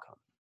objective and outcome.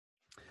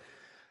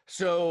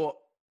 So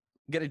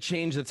got to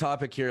change the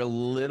topic here a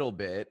little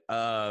bit.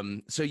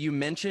 So you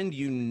mentioned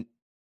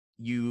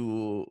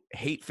you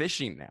hate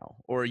fishing now,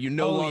 or you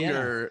no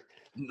longer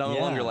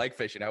like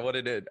fishing.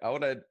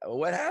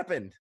 What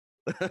happened?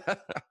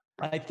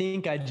 I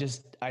think I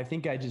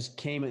just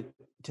came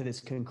to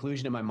this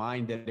conclusion in my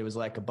mind that it was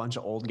like a bunch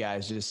of old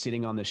guys just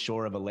sitting on the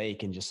shore of a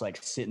lake and just like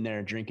sitting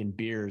there drinking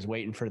beers,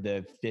 waiting for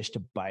the fish to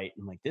bite.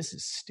 I'm like, this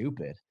is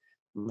stupid.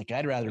 Like,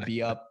 I'd rather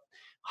be up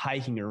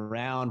hiking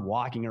around,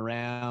 walking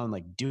around,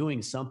 like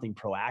doing something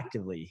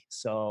proactively.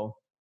 So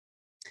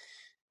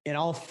in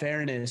all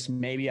fairness,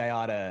 maybe I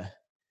ought to,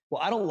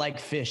 well, I don't like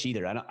fish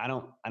either. I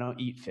don't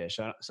eat fish.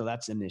 So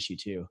that's an issue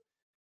too.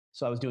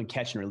 So I was doing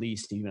catch and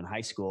release even in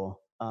high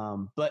school.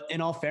 But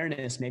in all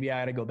fairness, maybe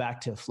I ought to go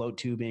back to float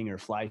tubing or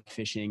fly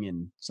fishing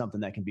and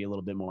something that can be a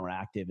little bit more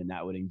active, and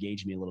that would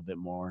engage me a little bit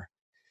more.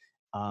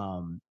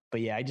 But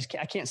yeah,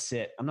 I can't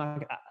sit.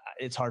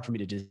 It's hard for me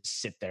to just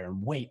sit there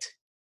and wait.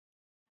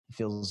 It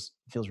feels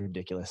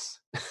ridiculous.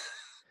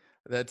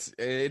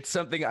 It's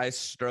something I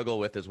struggle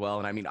with as well.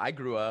 And I mean, I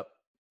grew up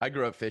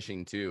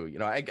fishing too. You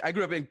know, I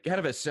grew up in kind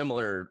of a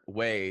similar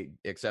way,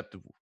 except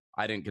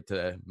I didn't get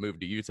to move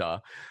to Utah.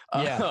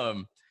 Yeah.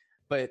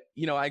 But,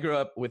 you know, I grew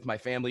up with my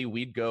family.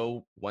 We'd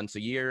go once a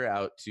year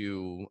out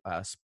to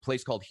a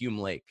place called Hume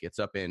Lake. It's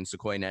up in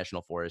Sequoia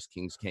National Forest,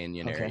 Kings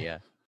Canyon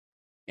area.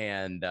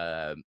 And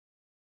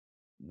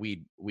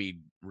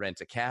we'd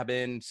rent a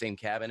cabin, same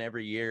cabin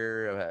every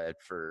year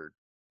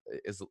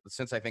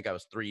since I think I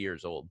was 3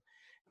 years old.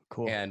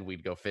 Cool. And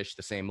we'd go fish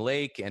the same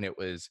lake, and it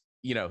was,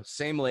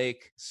 same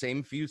lake,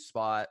 same few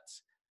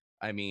spots.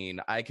 I mean,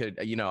 I could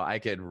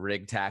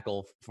rig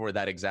tackle for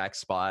that exact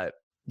spot.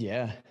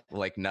 Yeah.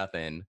 Like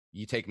nothing.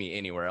 You take me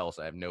anywhere else,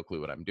 I have no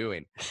clue what I'm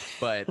doing.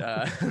 But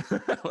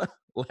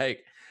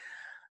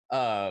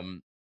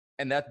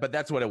but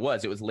that's what it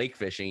was. It was lake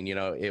fishing.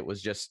 It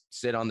was just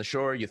sit on the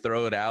shore, you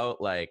throw it out,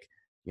 like,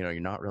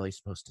 you're not really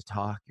supposed to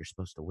talk. You're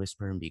supposed to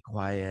whisper and be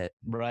quiet.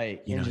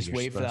 Right. And just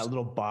wait for that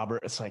little bobber.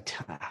 It's like,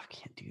 I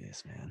can't do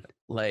this, man.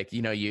 Like,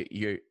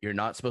 you're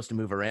not supposed to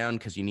move around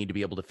because you need to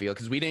be able to feel,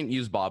 because we didn't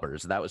use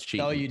bobbers. That was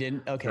cheating. Oh, you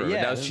didn't? Okay.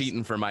 Yeah. That was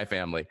cheating for my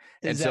family.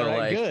 And so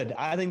right? Good.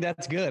 I think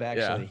that's good,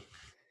 actually. Yeah.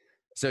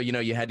 So,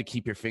 you had to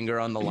keep your finger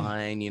on the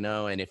line,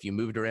 and if you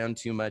moved around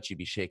too much, you'd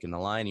be shaking the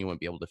line. You wouldn't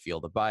be able to feel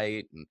the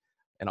bite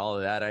and all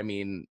of that. I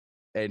mean,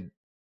 and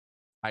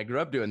I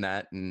grew up doing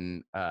that,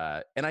 and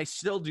I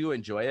still do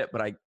enjoy it,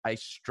 but I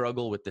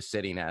struggle with the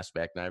sitting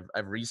aspect. And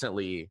I've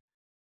recently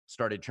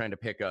started trying to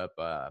pick up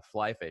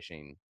fly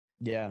fishing.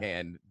 Yeah.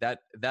 And that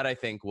I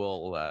think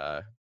will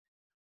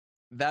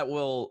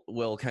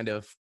kind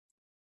of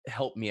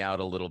help me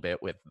out a little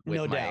bit with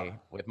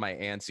my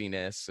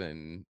antsiness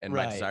and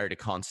my desire to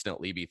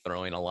constantly be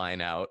throwing a line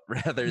out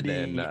rather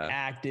than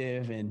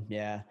active. And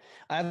yeah,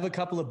 I have a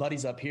couple of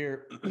buddies up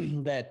here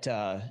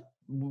that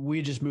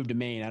we just moved to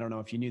Maine. I don't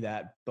know if you knew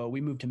that, but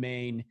we moved to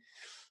Maine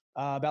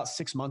about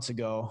 6 months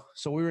ago.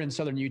 So we were in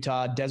southern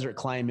Utah, desert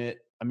climate.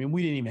 I mean,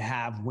 we didn't even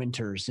have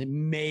winters. It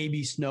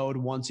maybe snowed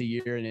once a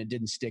year and it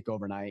didn't stick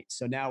overnight.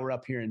 So now we're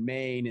up here in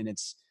Maine, and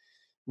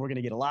we're going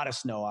to get a lot of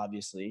snow,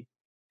 obviously.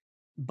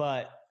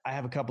 But I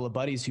have a couple of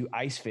buddies who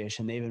ice fish,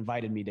 and they've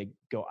invited me to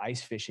go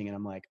ice fishing. And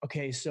I'm like,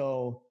 okay,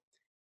 so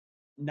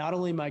not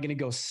only am I going to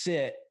go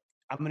sit,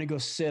 I'm going to go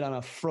sit on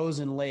a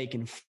frozen lake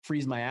and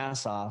freeze my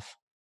ass off.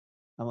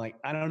 I'm like,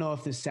 I don't know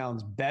if this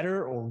sounds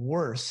better or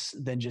worse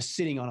than just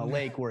sitting on a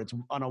lake where it's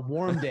on a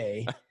warm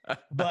day,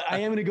 but I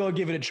am going to go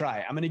give it a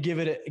try. I'm going to give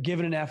it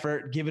an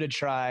effort, give it a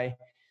try.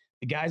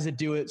 The guys that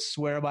do it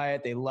swear by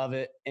it. They love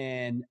it.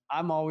 And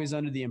I'm always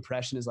under the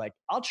impression is like,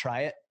 I'll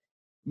try it,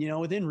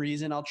 within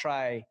reason. I'll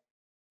try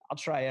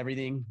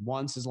everything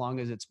once, as long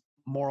as it's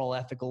moral,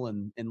 ethical,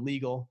 and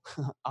legal.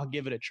 I'll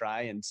give it a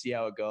try and see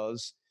how it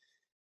goes.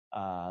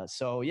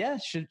 So yeah,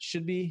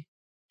 should be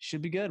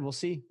good. We'll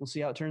see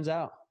how it turns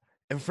out.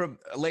 And from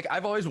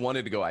I've always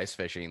wanted to go ice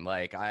fishing.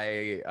 Like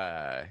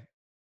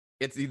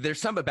there's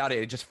something about it.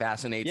 It just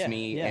fascinates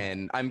me. Yeah.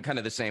 And I'm kind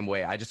of the same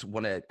way. I just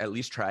want to at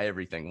least try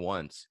everything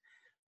once.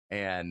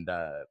 And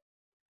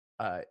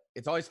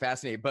it's always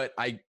fascinating. But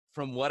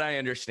from what I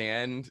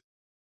understand,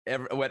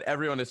 what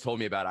everyone has told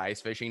me about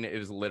ice fishing, it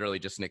is literally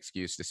just an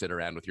excuse to sit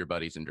around with your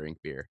buddies and drink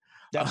beer.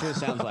 That's what it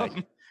sounds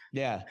like.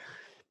 Yeah.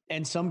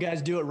 And some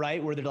guys do it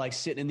right, where they're like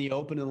sitting in the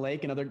open in the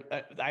lake, and other,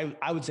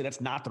 I would say that's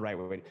not the right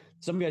way.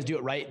 Some guys do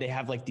it right. They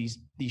have like these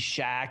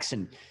shacks,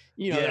 and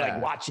they're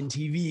like watching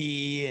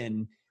TV,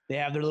 and they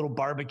have their little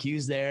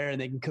barbecues there, and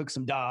they can cook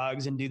some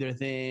dogs and do their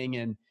thing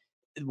and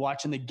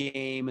watching the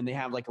game. And they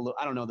have like a little,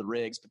 I don't know the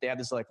rigs, but they have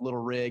this like little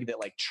rig that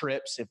like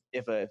trips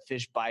if a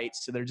fish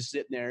bites. So they're just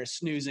sitting there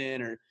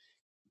snoozing or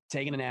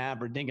taking a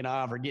nap or dinking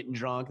off or getting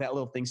drunk. That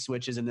little thing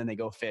switches, and then they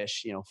go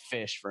fish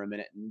for a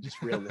minute and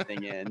just reel the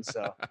thing in.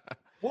 So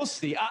we'll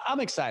see. I'm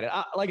excited.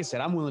 Like I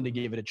said, I'm willing to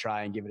give it a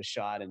try and give it a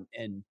shot.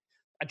 And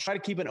I try to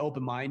keep an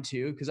open mind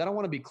too, because I don't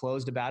want to be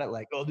closed about it.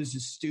 Like, oh, this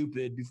is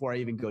stupid before I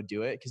even go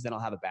do it, because then I'll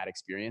have a bad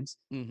experience.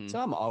 Mm-hmm. So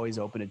I'm always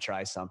open to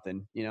try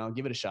something,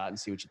 give it a shot and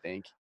see what you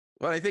think.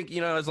 Well, I think,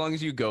 as long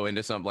as you go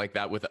into something like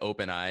that with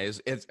open eyes,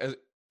 it's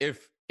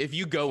if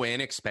you go in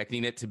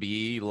expecting it to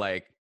be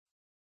like,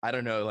 I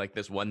don't know, like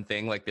this one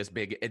thing, like this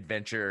big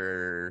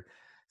adventure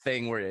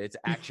thing where it's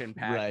action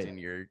packed right. And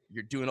you're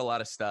doing a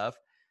lot of stuff,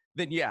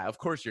 then yeah, of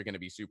course you're going to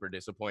be super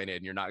disappointed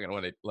and you're not going to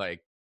want to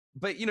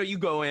but you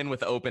go in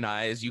with open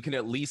eyes, you can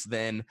at least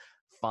then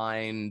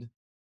find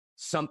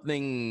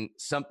something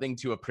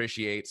to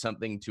appreciate,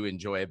 something to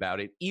enjoy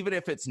about it, even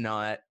if it's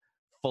not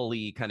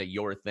fully kind of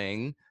your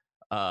thing.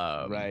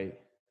 Right.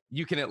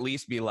 You can at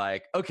least be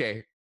like,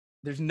 okay,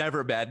 there's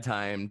never a bad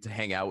time to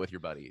hang out with your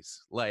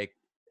buddies. Like,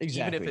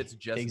 exactly. Even if it's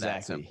just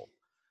that simple,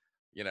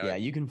 Yeah,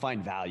 you can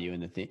find value in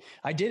the thing.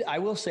 I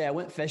will say I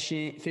went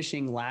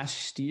fishing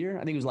last year. I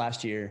think it was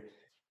last year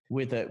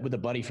with a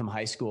buddy from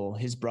high school.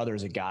 His brother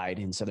is a guide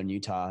in southern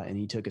Utah, and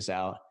he took us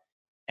out.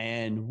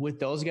 And with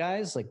those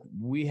guys, like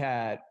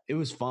it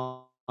was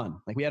fun.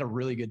 Like we had a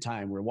really good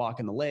time. We were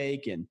walking the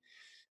lake, and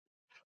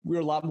we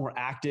were a lot more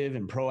active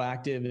and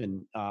proactive,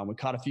 and we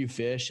caught a few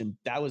fish, and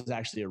that was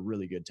actually a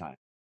really good time.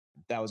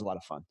 That was a lot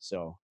of fun.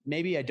 So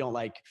maybe I don't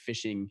like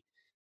fishing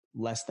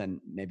less than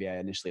maybe I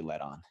initially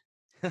let on.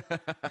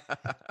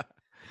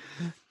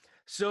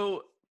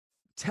 So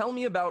tell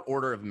me about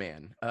Order of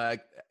Man. I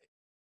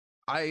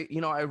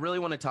really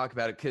want to talk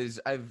about it because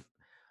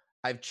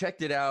I've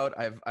checked it out.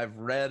 I've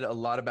read a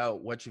lot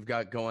about what you've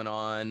got going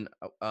on.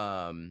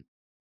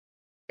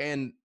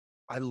 And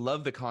I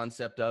love the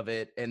concept of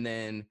it. And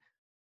then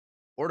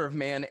Order of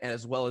Man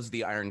as well as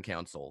the Iron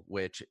Council,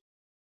 which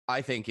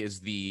I think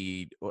is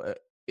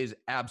is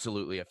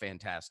absolutely a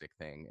fantastic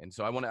thing. And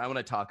so I want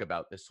to talk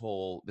about this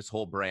whole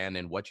brand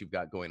and what you've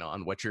got going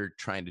on, what you're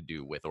trying to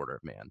do with Order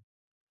of Man.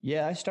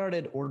 Yeah, I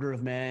started Order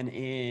of Man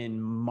in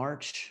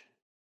March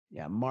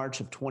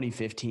of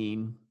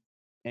 2015.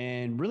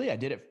 And really, I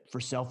did it for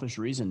selfish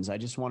reasons. I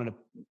just wanted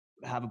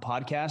to have a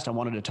podcast. I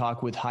wanted to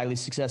talk with highly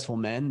successful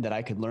men that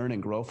I could learn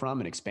and grow from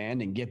and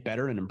expand and get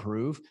better and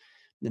improve.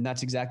 And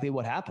that's exactly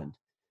what happened.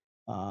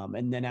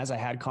 And then as I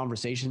had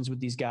conversations with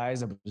these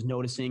guys, I was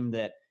noticing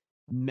that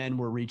men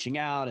were reaching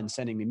out and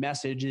sending me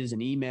messages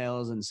and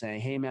emails and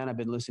saying, "Hey man, I've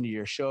been listening to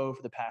your show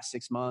for the past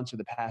 6 months or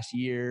the past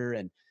year.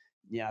 And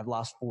yeah, I've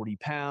lost 40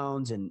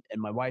 pounds and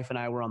my wife and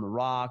I were on the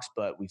rocks,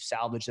 but we've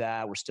salvaged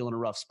that. We're still in a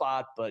rough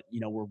spot, but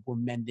we're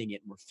mending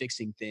it and we're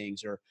fixing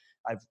things." Or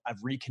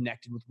I've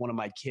reconnected with one of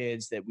my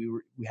kids that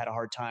we had a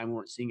hard time. We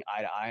weren't seeing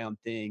eye to eye on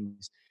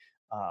things.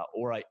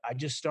 Or I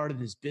just started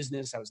this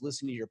business. I was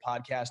listening to your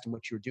podcast and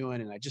what you were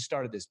doing, and I just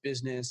started this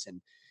business, and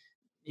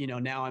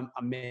now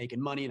I'm making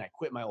money, and I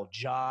quit my old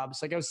job.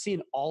 It's like I was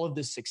seeing all of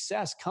this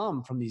success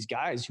come from these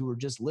guys who were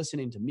just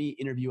listening to me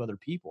interview other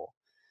people.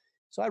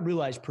 So I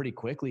realized pretty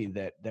quickly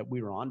that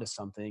we were onto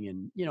something,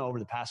 and over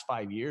the past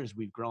 5 years,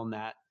 we've grown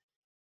that.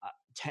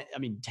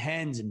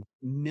 Tens and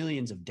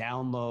millions of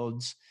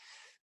downloads.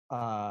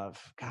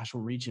 We're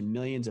reaching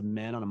millions of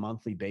men on a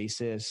monthly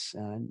basis.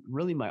 And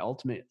really my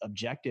ultimate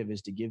objective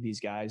is to give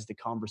these guys the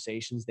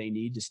conversations they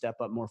need to step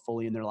up more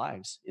fully in their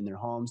lives, in their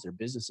homes, their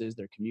businesses,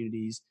 their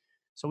communities.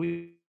 So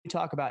we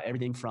talk about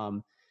everything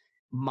from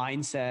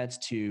mindsets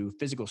to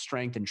physical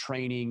strength and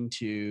training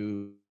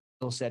to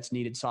skill sets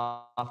needed,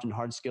 soft and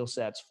hard skill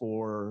sets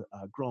for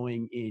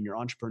growing in your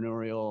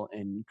entrepreneurial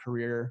and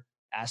career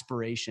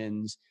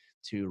aspirations,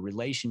 to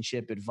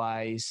relationship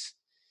advice,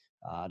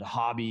 to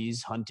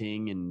hobbies,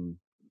 hunting and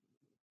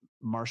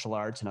martial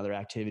arts and other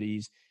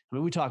activities. I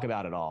mean, we talk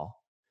about it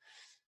all.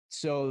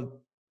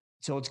 So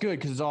it's good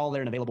because it's all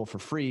there and available for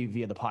free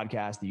via the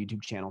podcast, the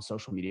YouTube channel,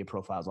 social media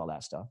profiles, all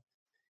that stuff.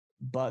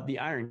 But the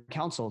Iron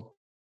Council,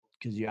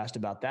 because you asked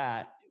about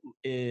that,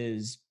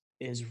 is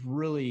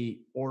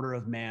really Order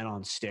of Man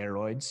on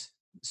steroids.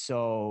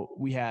 So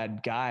we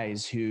had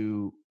guys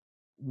who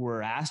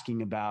were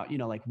asking about,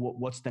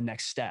 what's the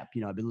next step?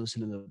 I've been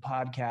listening to the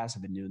podcast.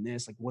 I've been doing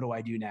this. Like, what do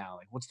I do now?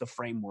 Like, what's the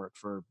framework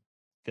for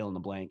fill in the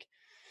blank?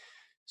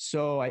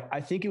 So I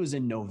think it was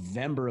in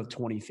November of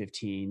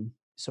 2015.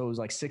 So it was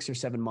like 6 or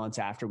 7 months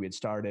after we had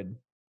started.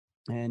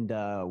 And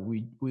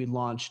we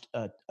launched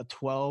a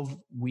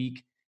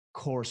 12-week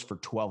course for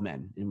 12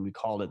 men. And we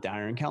called it the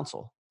Iron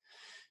Council.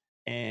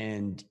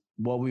 And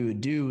what we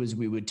would do is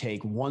we would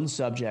take one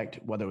subject,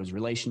 whether it was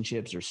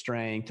relationships or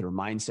strength or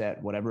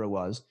mindset, whatever it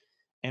was,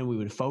 and we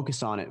would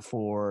focus on it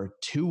for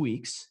 2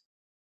 weeks.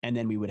 And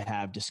then we would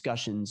have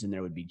discussions and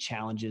there would be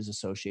challenges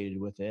associated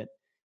with it.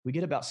 We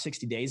get about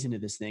 60 days into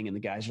this thing and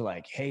the guys are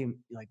like, "Hey,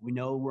 like, we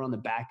know we're on the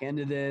back end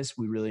of this.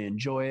 We really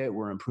enjoy it.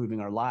 We're improving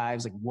our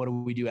lives. Like, what do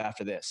we do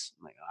after this?"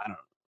 I'm like, I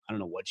don't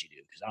know what you do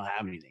because I don't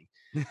have anything.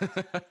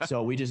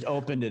 So we just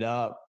opened it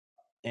up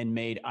and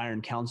made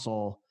Iron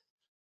Council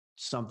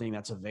something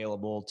that's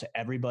available to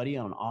everybody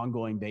on an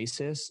ongoing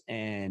basis.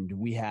 And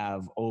we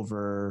have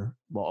over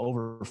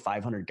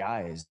 500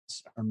 guys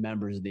are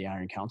members of the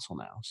Iron Council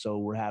now. So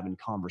we're having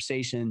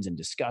conversations and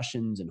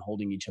discussions and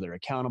holding each other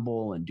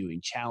accountable and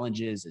doing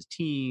challenges as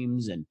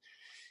teams. And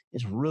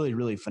it's really,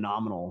 really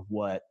phenomenal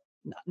what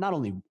not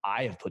only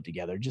I have put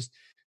together, just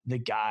the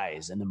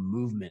guys and the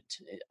movement.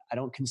 I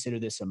don't consider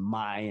this a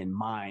my and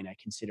mine. I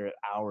consider it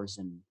ours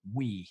and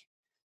we.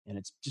 And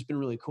it's just been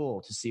really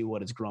cool to see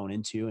what it's grown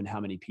into and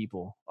how many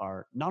people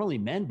are not only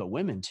men, but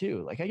women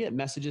too. Like I get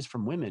messages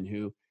from women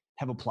who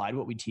have applied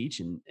what we teach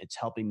and it's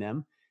helping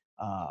them.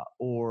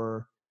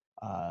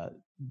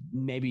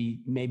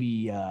 Maybe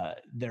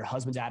their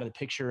husband's out of the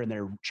picture and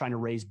they're trying to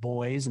raise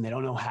boys and they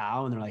don't know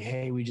how. And they're like,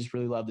 "Hey, we just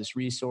really love this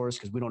resource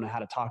because we don't know how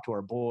to talk to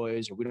our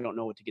boys or we don't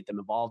know what to get them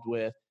involved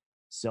with."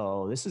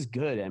 So this is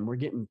good. And we're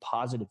getting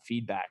positive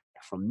feedback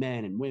from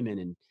men and women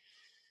and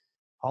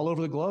all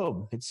over the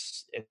globe.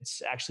 It's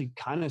actually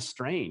kind of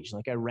strange.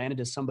 Like I ran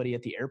into somebody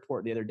at the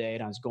airport the other day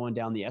and I was going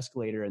down the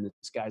escalator and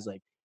this guy's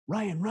like,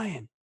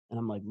 Ryan. And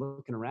I'm like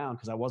looking around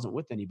because I wasn't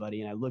with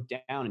anybody. And I look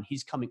down and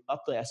he's coming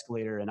up the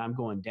escalator and I'm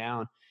going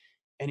down.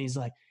 And he's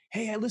like,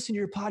 "Hey, I listened to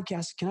your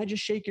podcast. Can I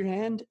just shake your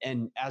hand?"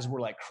 And as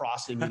we're like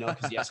crossing,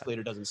 because the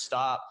escalator doesn't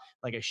stop,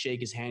 like I shake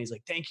his hand. He's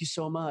like, "Thank you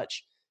so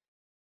much."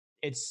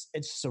 It's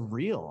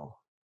surreal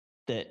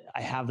that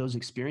I have those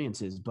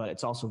experiences, but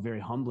it's also very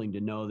humbling to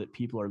know that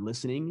people are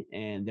listening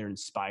and they're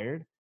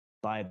inspired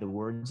by the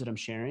words that I'm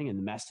sharing and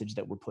the message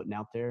that we're putting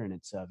out there. And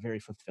it's very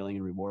fulfilling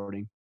and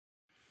rewarding.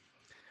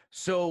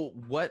 So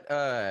what,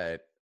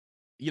 I've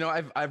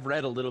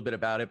read a little bit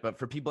about it, but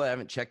for people that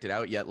haven't checked it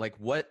out yet, like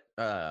what,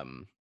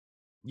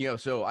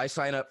 so I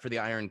sign up for the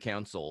Iron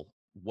Council.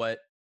 What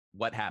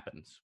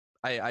happens?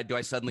 Do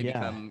I suddenly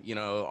become,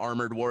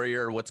 armored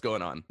warrior? What's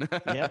going on?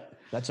 Yep.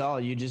 That's all.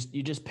 You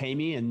just pay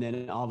me. And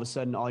then all of a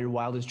sudden all your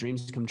wildest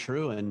dreams come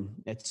true and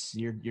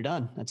you're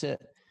done. That's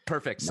it.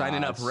 Perfect.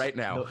 Signing up right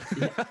now.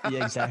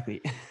 Yeah, exactly.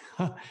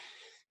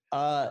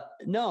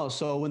 No.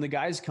 So when the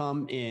guys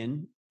come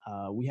in,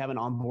 we have an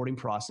onboarding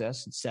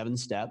process, 7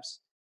 steps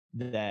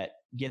that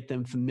get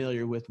them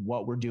familiar with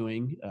what we're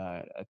doing,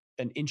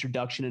 an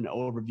introduction and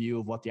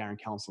overview of what the Iron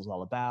Council is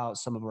all about,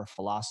 some of our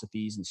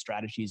philosophies and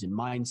strategies and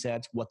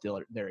mindsets, what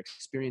their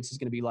experience is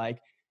going to be like.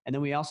 And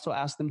then we also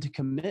ask them to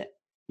commit,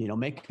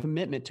 make a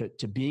commitment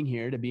to being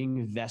here, to being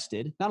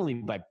invested, not only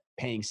by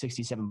paying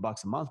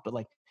 $67 a month,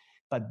 but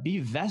be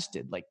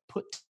vested, like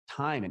put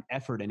time and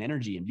effort and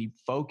energy and be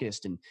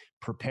focused and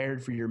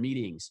prepared for your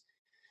meetings.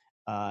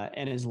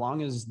 And as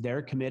long as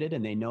they're committed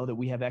and they know that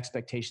we have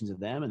expectations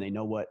of them and they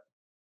know what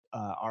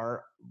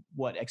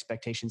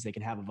expectations they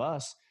can have of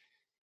us,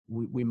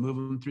 we move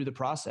them through the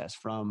process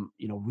from,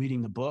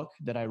 reading the book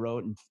that I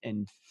wrote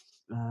in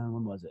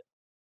when was it?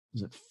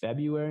 Was it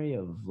February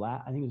of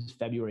I think it was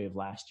February of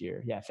last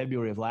year. Yeah,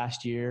 February of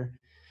last year.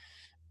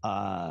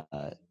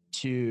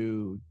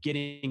 To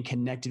getting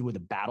connected with a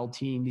battle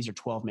team. These are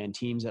 12-man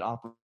teams that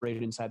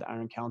operated inside the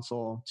Iron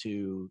Council,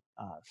 to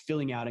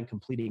filling out and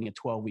completing a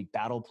 12-week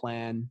battle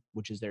plan,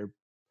 which is their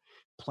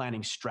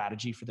planning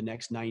strategy for the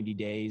next 90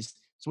 days.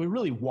 So we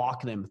really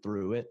walk them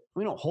through it.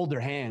 We don't hold their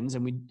hands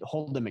and we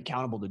hold them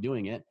accountable to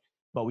doing it,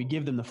 but we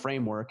give them the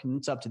framework, and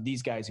it's up to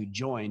these guys who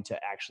join to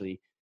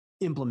actually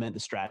implement the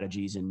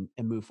strategies and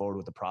move forward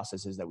with the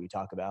processes that we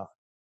talk about.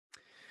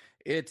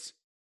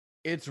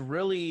 It's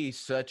really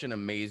such an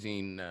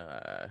amazing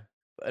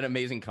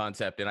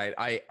concept, and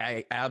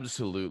I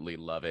absolutely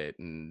love it.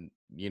 And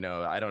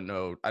I don't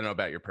know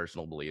about your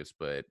personal beliefs,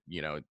 but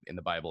in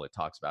the Bible it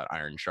talks about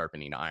iron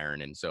sharpening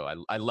iron, and so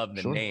I love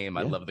the name.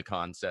 Yeah. I love the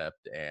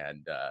concept,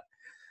 and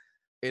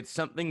it's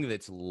something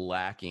that's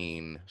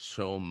lacking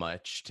so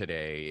much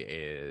today.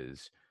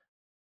 Is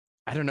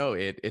I don't know.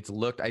 It's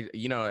looked. I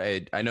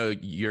know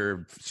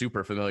you're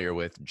super familiar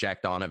with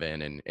Jack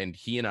Donovan, and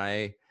he and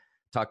I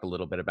talked a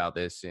little bit about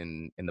this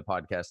in the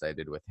podcast I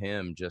did with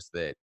him, just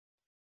that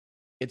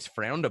it's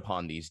frowned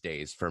upon these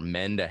days for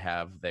men to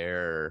have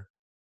their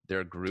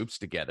groups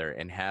together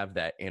and have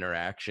that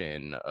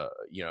interaction,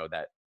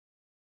 that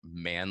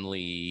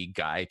manly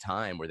guy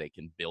time where they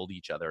can build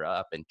each other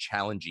up and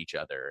challenge each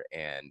other.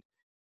 And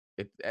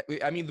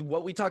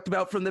what we talked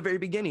about from the very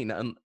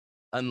beginning,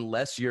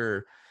 unless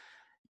you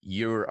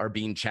are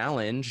being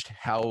challenged,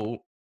 how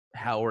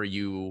are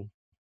you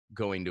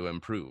going to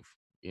improve?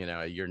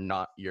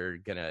 You're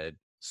gonna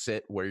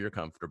sit where you're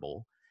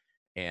comfortable.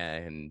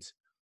 And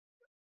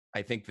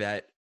I think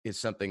that is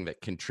something that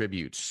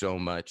contributes so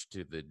much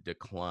to the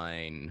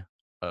decline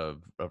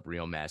of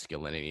real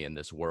masculinity in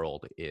this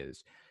world.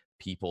 Is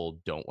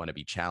people don't want to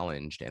be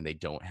challenged, and they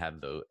don't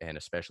have and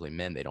especially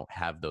men, they don't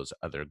have those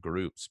other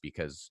groups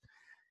because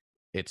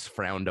it's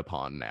frowned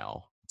upon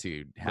now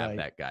to have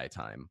that guy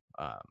time.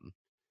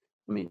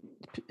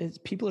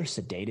 People are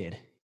sedated.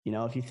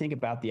 If you think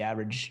about the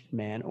average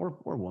man or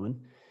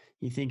woman,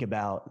 you think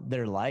about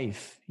their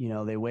life,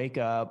 they wake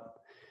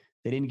up,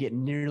 they didn't get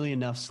nearly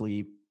enough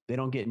sleep. They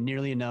don't get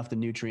nearly enough the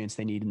nutrients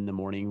they need in the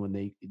morning when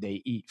they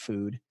eat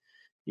food.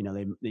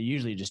 They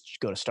usually just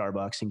go to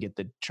Starbucks and get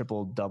the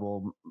triple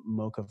double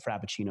mocha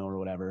frappuccino or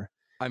whatever.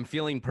 I'm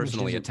feeling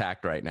personally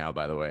attacked right now,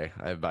 by the way,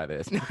 by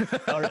this.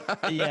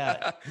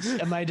 Yeah.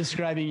 Am I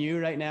describing you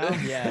right now?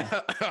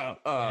 Yeah.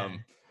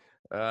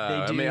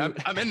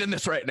 I'm ending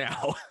this right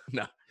now.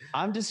 No,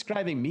 I'm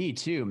describing me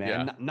too,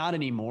 man. Yeah. Not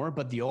anymore,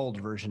 but the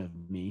old version of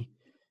me.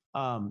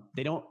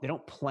 They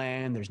don't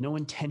plan. There's no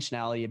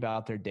intentionality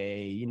about their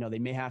day. They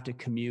may have to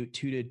commute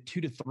 2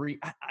 to 3.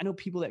 I know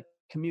people that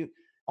commute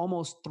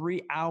almost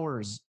 3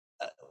 hours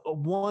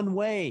one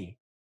way.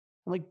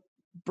 I'm like,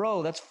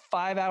 bro, that's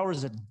 5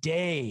 hours a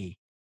day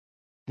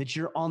that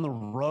you're on the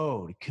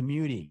road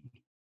commuting.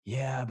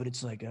 Yeah, but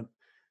it's like,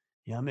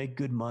 I make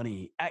good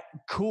money.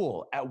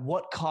 Cool. At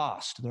what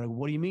cost? They're like,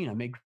 what do you mean? I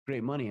make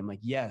great money. I'm like,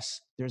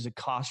 yes, there's a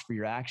cost for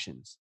your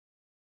actions.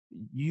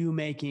 You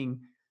making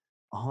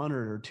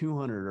 100 or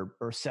 200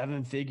 or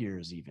 7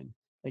 figures even.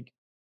 Like,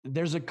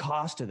 there's a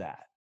cost to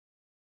that.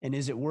 And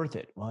is it worth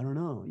it? Well, I don't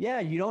know. Yeah,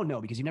 you don't know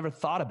because you never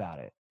thought about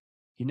it.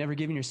 You've never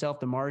given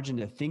yourself the margin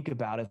to think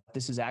about if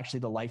this is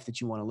actually the life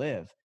that you want to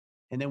live.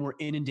 And then we're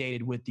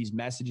inundated with these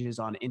messages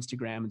on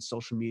Instagram and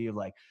social media of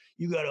like,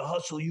 you got to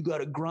hustle, you got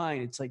to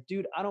grind. It's like,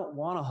 dude, I don't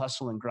want to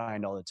hustle and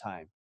grind all the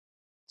time.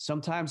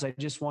 Sometimes I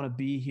just want to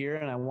be here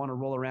and I want to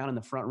roll around in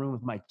the front room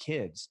with my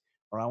kids,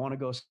 or I want to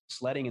go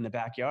sledding in the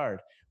backyard,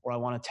 or I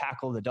want to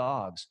tackle the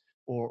dogs,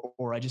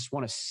 or I just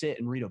want to sit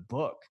and read a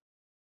book.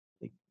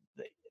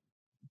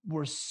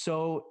 We're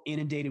so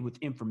inundated with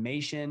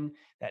information.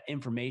 That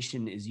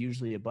information is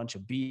usually a bunch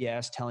of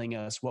BS telling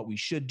us what we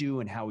should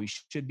do and how we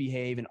should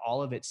behave. And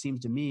all of it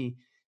seems to me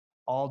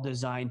all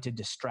designed to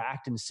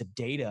distract and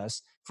sedate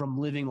us from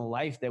living the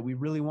life that we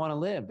really want to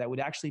live, that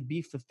would actually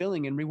be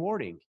fulfilling and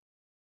rewarding.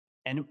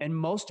 And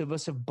most of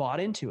us have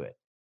bought into it.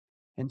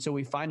 And so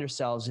we find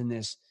ourselves in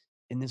this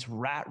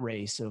rat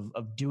race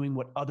of doing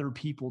what other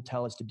people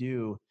tell us to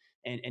do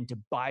and to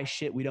buy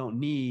shit we don't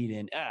need.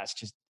 And it's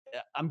just,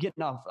 I'm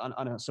getting off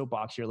on a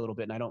soapbox here a little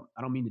bit, and I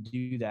don't mean to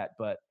do that,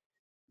 but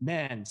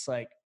man, it's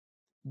like,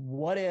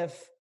 what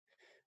if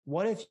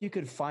you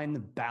could find the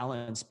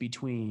balance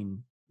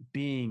between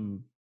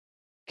being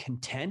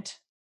content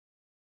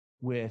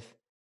with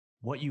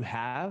what you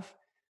have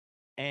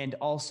and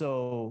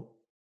also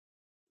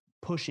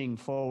pushing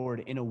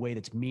forward in a way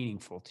that's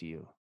meaningful to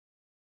you.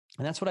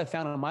 And that's what I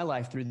found in my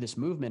life through this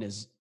movement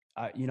is,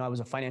 I was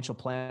a financial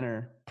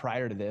planner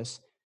prior to this,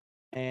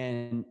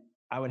 and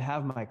I would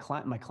have my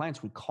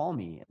clients would call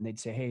me and they'd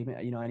say, "Hey,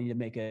 I need to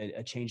make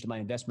a change to my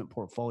investment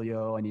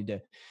portfolio. I need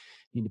to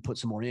put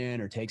some more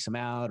in or take some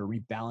out or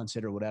rebalance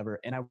it or whatever."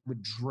 And I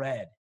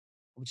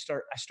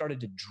started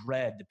to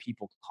dread the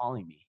people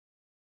calling me.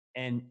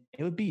 And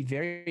it would be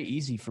very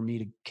easy for me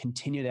to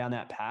continue down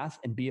that path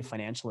and be a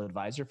financial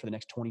advisor for the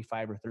next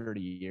 25 or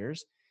 30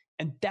 years.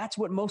 And that's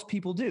what most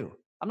people do.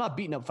 I'm not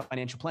beating up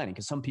financial planning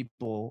because some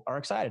people are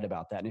excited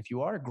about that. And if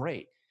you are,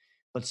 great.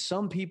 But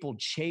some people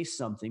chase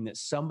something that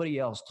somebody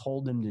else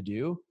told them to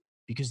do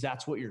because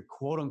that's what you're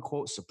quote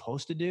unquote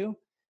supposed to do.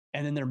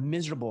 And then they're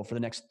miserable for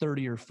the next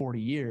 30 or 40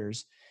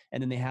 years.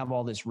 And then they have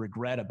all this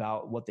regret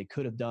about what they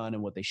could have done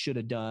and what they should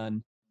have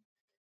done.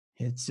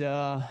 It's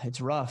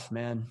rough,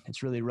 man.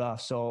 It's really rough.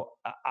 So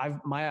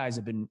my eyes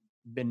have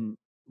been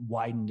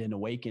widened and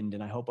awakened,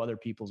 and I hope other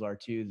people's are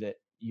too, that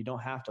you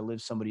don't have to live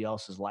somebody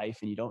else's life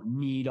and you don't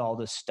need all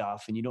this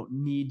stuff and you don't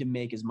need to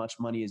make as much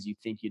money as you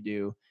think you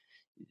do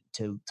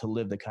to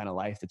live the kind of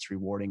life that's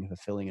rewarding,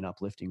 fulfilling, and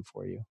uplifting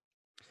for you.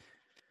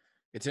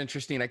 It's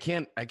interesting. I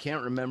can't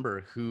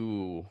remember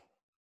who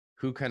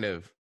kind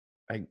of,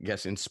 I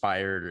guess,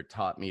 inspired or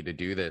taught me to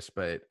do this,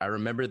 but I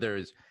remember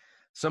there's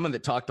someone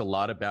that talked a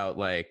lot about,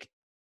 like,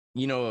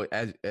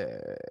 as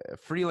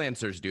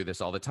freelancers do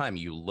this all the time.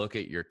 You look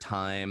at your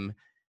time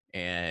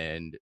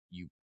and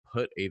you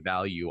put a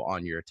value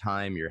on your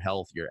time, your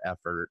health, your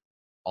effort,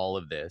 all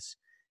of this.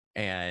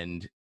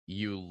 And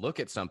you look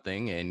at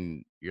something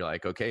and you're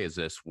like, okay, is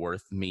this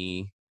worth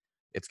me?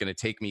 It's going to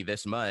take me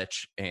this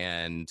much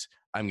and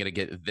I'm going to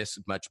get this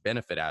much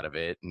benefit out of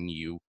it. And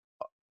you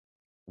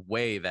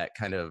weigh that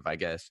kind of, I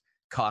guess,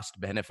 cost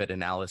benefit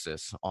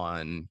analysis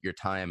on your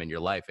time and your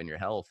life and your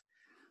health.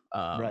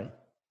 Right.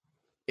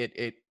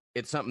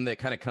 It's something that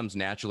kind of comes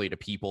naturally to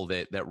people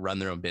that run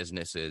their own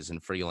businesses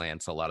and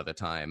freelance a lot of the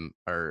time,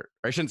 or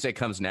I shouldn't say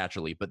comes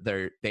naturally, but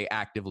they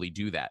actively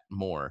do that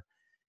more.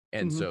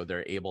 And so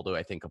they're able to,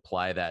 I think,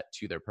 apply that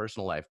to their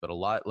personal life. But a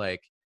lot,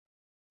 like,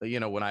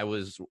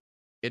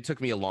 it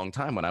took me a long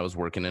time when I was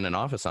working in an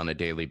office on a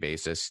daily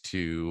basis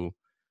to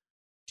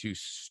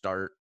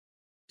start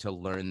to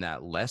learn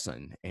that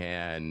lesson.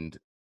 And,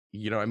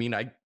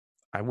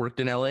 I worked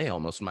in LA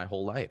almost my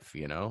whole life.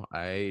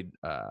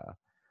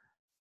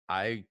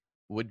 I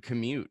would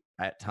commute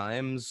at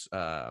times.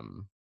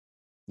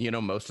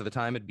 Most of the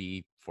time it'd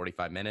be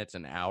 45 minutes,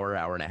 an hour,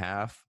 hour and a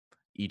half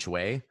each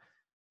way.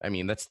 I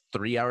mean, that's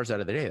 3 hours out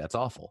of the day. That's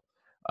awful.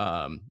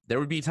 There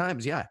would be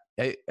times, there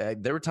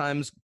were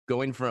times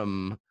going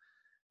from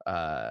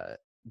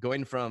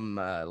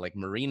like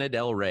Marina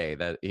Del Rey,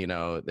 that,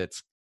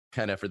 that's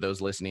kind of, for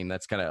those listening,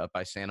 that's kind of up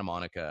by Santa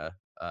Monica,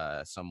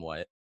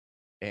 somewhat,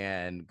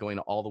 and going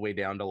all the way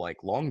down to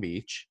like Long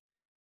Beach.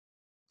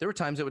 There were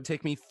times it would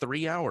take me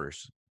 3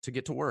 hours to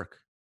get to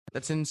work.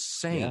 That's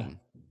insane.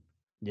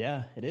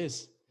 Yeah, it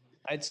is.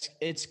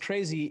 It's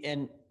crazy.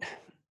 And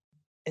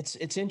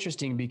it's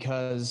interesting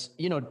because,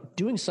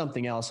 doing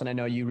something else, and I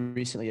know you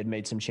recently had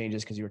made some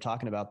changes because you were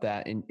talking about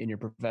that in your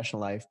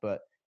professional life,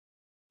 but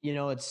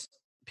it's,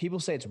 people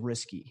say it's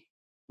risky,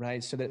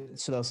 right? So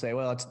they'll say,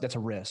 well, that's a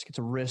risk. It's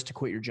a risk to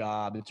quit your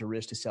job. It's a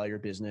risk to sell your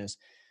business.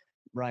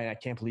 Ryan, I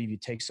can't believe you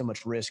take so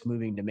much risk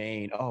moving to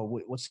Maine. Oh,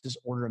 what's this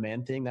order of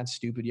man thing? That's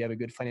stupid. You have a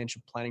good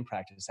financial planning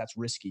practice. That's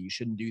risky. You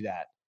shouldn't do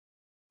that.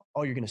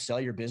 Oh, you're going to sell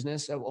your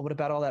business? What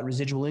about all that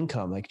residual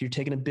income? Like, you're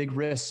taking a big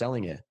risk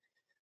selling it.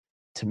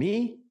 To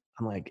me,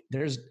 I'm like,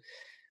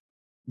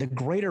 the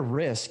greater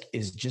risk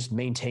is just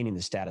maintaining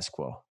the status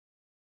quo,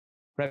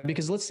 right?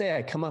 Because let's say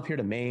I come up here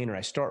to Maine, or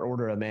I start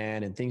Order of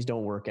Man and things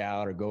don't work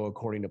out or go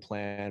according to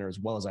plan or as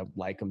well as I would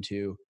like them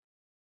to.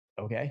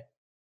 Okay,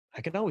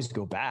 I can always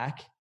go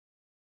back.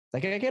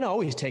 Like, I can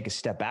always take a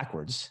step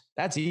backwards.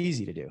 That's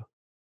easy to do.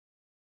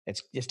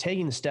 It's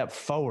taking the step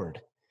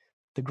forward.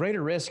 The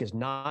greater risk is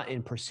not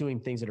in pursuing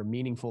things that are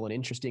meaningful and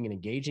interesting and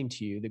engaging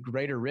to you. The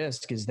greater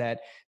risk is that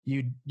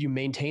you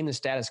maintain the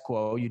status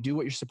quo. You do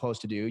what you're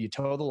supposed to do. You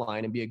toe the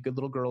line and be a good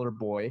little girl or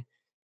boy,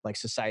 like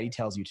society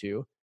tells you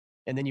to.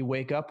 And then you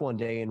wake up one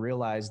day and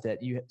realize that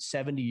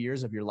 70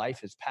 years of your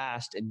life has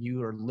passed and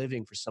you are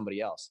living for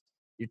somebody else.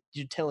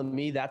 You're telling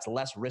me that's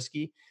less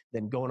risky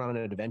than going on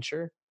an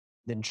adventure,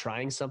 than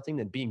trying something,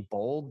 than being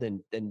bold,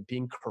 than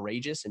being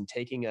courageous and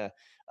taking a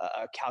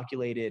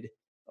calculated,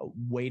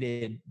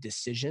 weighted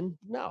decision?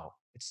 No,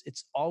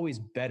 it's always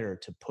better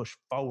to push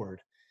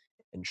forward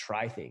and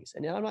try things.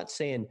 And I'm not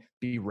saying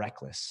be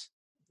reckless,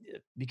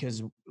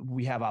 because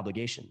we have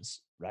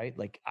obligations, right?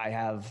 Like, I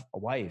have a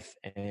wife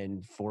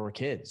and 4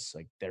 kids,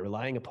 like, they're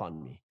relying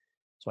upon me.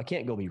 So I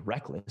can't go be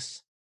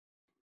reckless.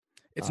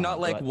 It's not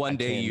like one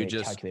day you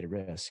just calculated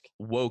risk.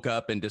 woke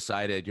up and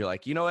decided, you're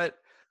like, you know what?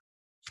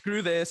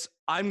 screw this.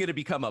 I'm going to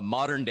become a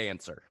modern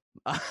dancer.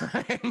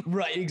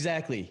 Right,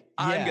 exactly.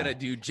 I'm going to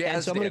do jazz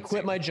and so I'm going to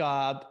quit dancing. my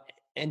job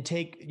and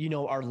take,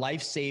 our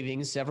life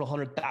savings, several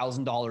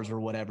 $100,000 or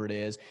whatever it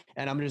is,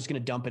 and I'm just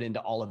going to dump it into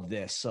all of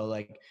this. So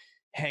like,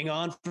 hang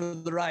on for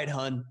the ride,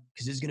 hun,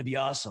 because it's going to be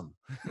awesome.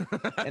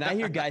 And I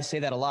hear guys say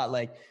that a lot.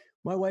 Like,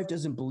 my wife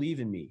doesn't believe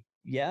in me.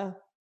 Yeah,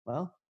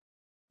 well,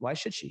 why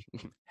should she?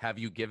 Have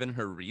you given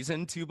her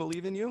reason to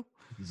believe in you?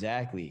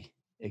 Exactly.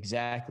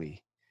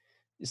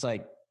 It's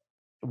like,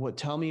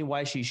 tell me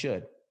why she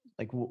should.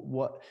 Like,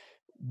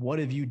 what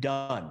have you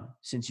done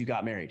since you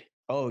got married?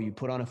 Oh, you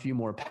put on a few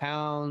more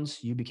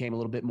pounds. You became a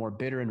little bit more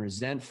bitter and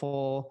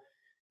resentful.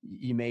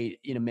 You made,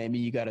 maybe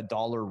you got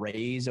 $1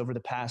 raise over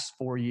the past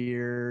 4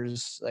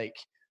 years. Like,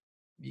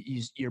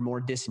 you're more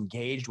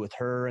disengaged with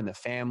her and the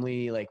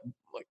family. Like,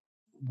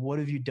 what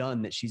have you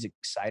done that she's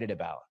excited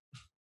about?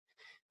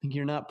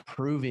 You're not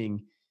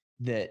proving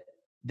that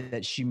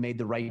she made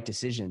the right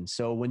decision.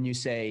 So when you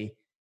say,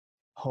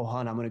 oh,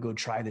 hon, I'm going to go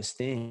try this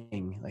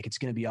thing, like, it's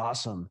going to be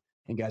awesome,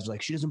 and guys are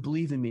like, she doesn't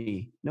believe in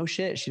me. No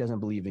shit, she doesn't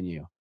believe in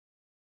you.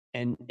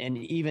 And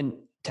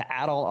even to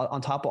add all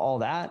on top of all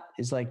that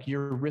is like,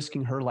 you're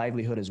risking her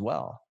livelihood as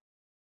well.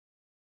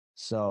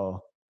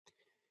 So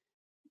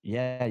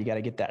yeah, you got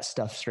to get that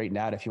stuff straightened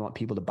out if you want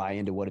people to buy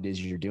into what it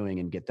is you're doing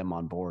and get them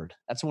on board.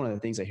 That's one of the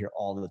things I hear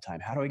all the time.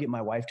 How do I get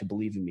my wife to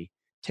believe in me?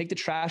 Take the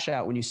trash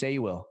out when you say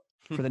you will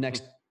for the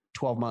next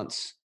 12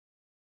 months.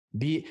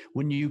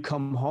 When you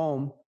come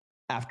home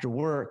after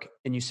work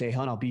and you say,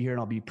 hon, I'll be here and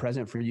I'll be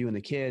present for you and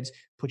the kids,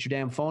 put your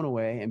damn phone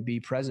away and be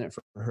present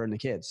for her and the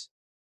kids.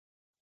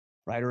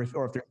 Right. Or if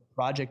there's a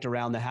project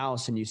around the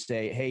house and you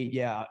say, hey,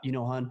 yeah,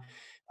 hon,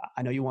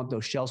 I know you want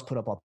those shelves put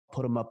up. I'll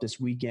put them up this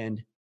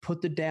weekend.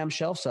 Put the damn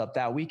shelves up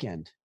that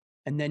weekend.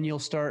 And then she'll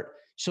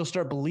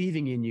start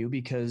believing in you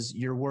because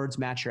your words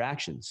match your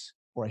actions,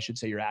 or I should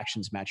say your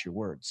actions match your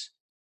words.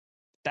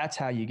 That's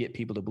how you get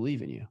people to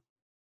believe in you.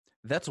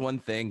 That's one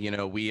thing,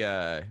 we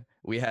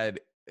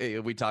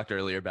talked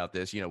earlier about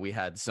this, we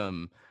had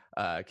some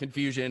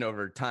confusion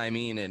over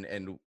timing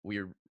and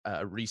we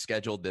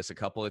rescheduled this a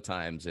couple of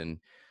times. And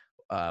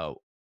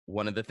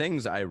one of the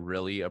things I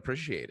really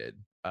appreciated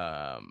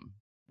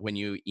when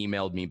you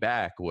emailed me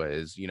back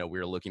was, we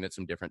were looking at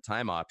some different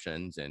time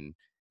options. And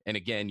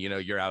again,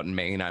 you're out in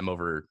Maine, I'm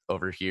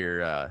over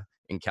here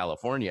in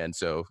California. And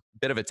so a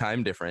bit of a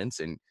time difference.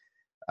 And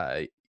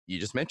you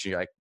just mentioned, you're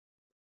like,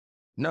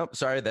 nope,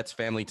 sorry, that's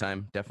family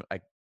time. Definitely.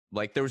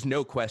 Like, there was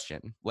no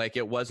question. Like,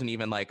 it wasn't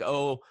even like,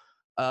 oh,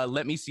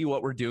 let me see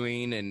what we're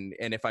doing. And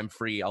if I'm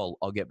free,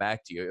 I'll get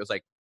back to you. It was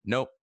like,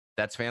 nope,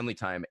 that's family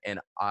time.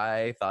 And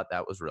I thought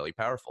that was really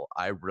powerful.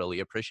 I really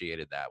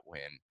appreciated that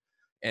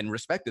and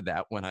respected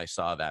that when I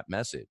saw that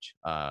message.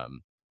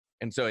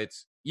 And so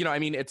it's,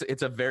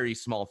 it's a very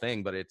small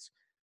thing, but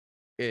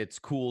it's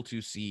cool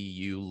to see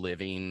you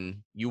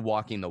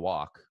walking the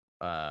walk.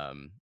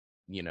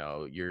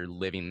 You're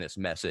living this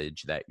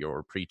message that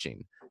you're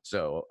preaching.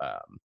 So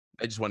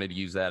I just wanted to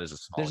use that as a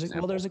small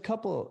example. There's a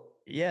couple.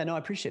 Yeah, no, I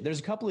appreciate it.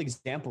 There's a couple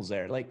examples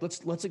there. Like,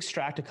 let's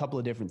extract a couple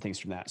of different things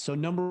from that. So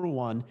number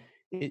one,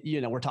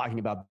 we're talking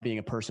about being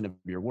a person of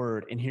your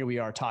word. And here we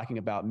are talking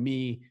about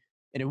me.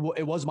 And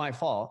it was my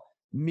fault,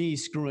 me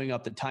screwing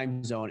up the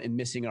time zone and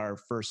missing our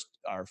first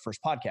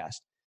podcast.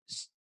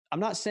 I'm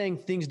not saying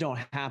things don't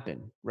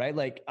happen, right?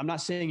 Like, I'm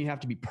not saying you have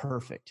to be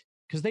perfect,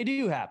 because they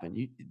do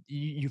happen.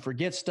 You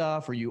forget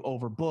stuff, or you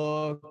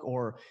overbook,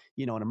 or,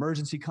 an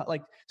emergency,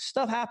 like,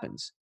 stuff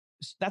happens.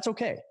 That's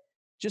okay.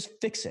 Just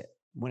fix it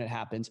when it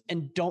happens,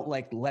 and don't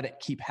let it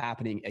keep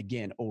happening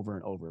again over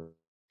and over.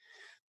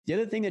 The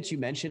other thing that you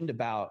mentioned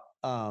about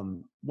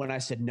when I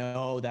said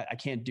no, that I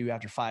can't do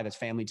after 5, it's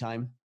family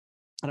time.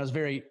 And I was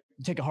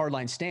take a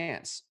hardline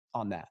stance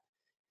on that.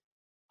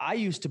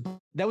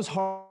 That was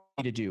hard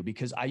to do,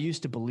 because I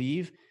used to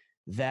believe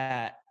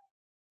that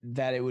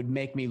it would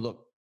make me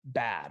look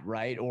bad,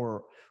 right?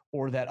 Or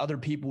that other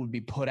people would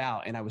be put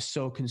out. And I was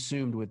so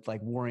consumed with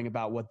like worrying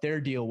about what their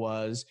deal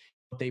was,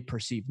 what they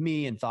perceived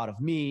me and thought of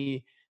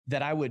me,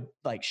 that I would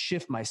like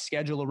shift my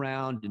schedule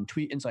around and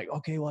tweet. And it's like,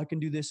 okay, well, I can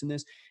do this and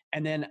this.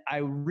 And then I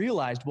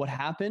realized what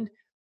happened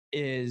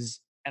is,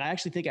 and I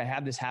actually think I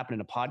had this happen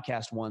in a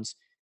podcast once,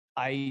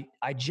 I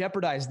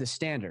jeopardized the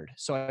standard.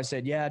 So I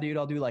said, yeah, dude,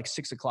 I'll do like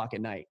 6 o'clock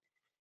at night.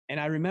 And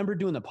I remember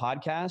doing the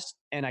podcast,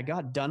 and I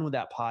got done with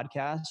that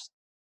podcast,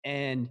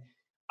 and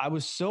I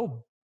was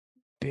so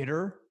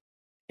bitter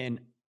and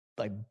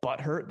like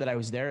butthurt that I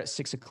was there at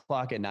 6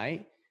 o'clock at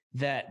night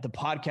that the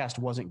podcast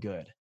wasn't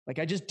good. Like,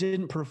 I just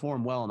didn't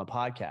perform well on the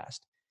podcast.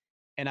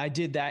 And I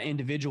did that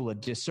individual a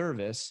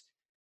disservice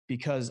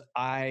because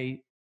I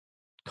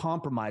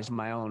compromised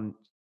my own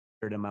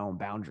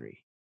boundary.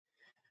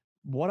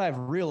 What I've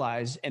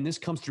realized, and this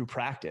comes through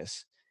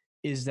practice,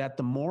 is that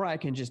the more I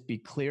can just be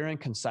clear and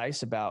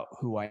concise about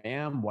who I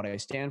am, what I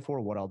stand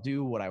for, what I'll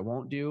do, what I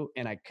won't do,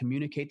 and I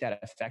communicate that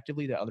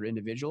effectively to other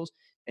individuals.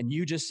 And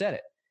you just said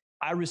it.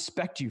 I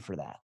respect you for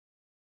that.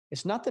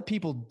 It's not that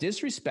people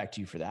disrespect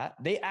you for that.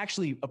 They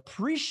actually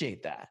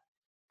appreciate that,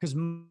 because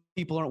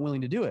people aren't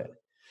willing to do it.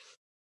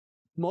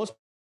 Most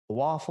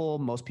waffle.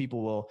 Most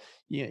people will,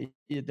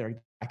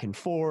 they're back and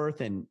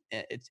forth, and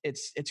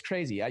it's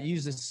crazy. I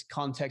use this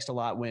context a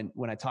lot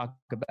when I talk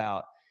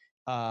about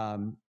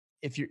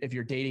if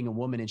you're dating a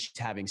woman and she's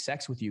having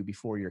sex with you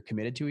before you're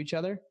committed to each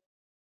other.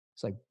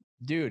 It's like,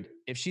 dude,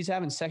 if she's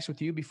having sex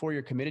with you before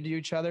you're committed to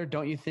each other,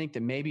 don't you think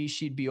that maybe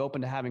she'd be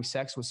open to having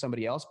sex with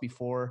somebody else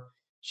before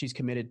she's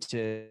committed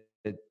to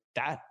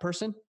that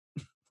person?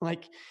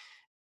 Like,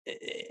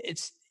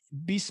 it's,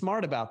 be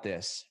smart about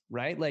this,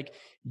 right? Like,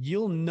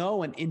 you'll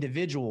know an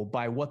individual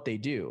by what they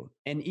do.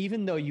 And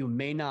even though you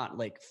may not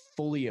like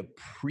fully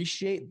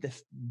appreciate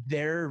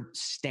their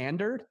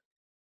standard,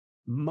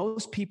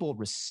 most people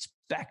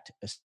respect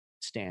a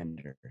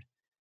standard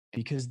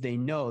because they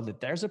know that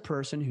there's a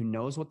person who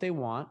knows what they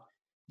want.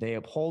 They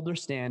uphold their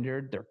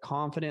standard. They're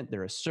confident.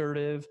 They're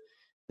assertive.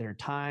 Their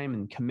time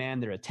and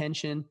command their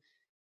attention.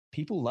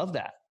 People love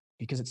that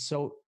because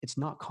it's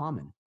not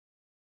common.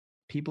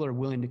 People are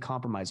willing to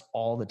compromise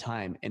all the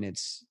time, and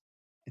it's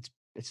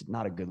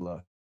not a good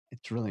look.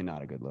 It's really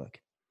not a good look.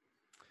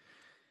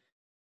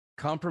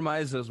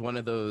 Compromise is one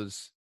of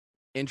those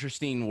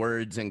interesting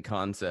words and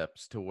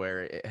concepts to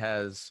where it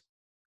has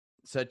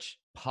such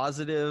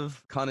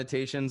positive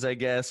connotations, I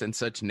guess, and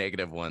such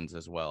negative ones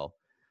as well,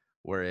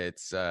 where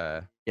it's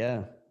yeah,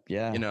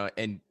 you know,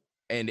 and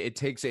it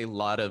takes a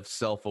lot of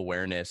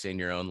self-awareness in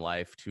your own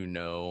life to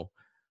know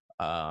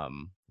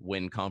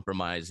when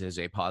compromise is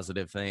a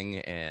positive thing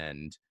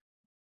and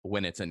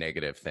when it's a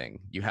negative thing.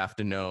 You have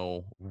to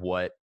know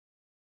what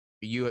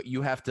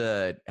you have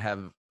to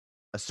have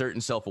a certain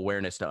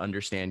self-awareness to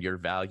understand your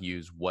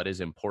values, what is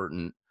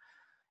important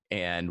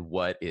and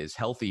what is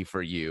healthy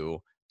for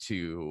you,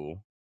 to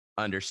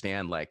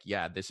understand like,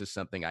 yeah, this is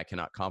something I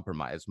cannot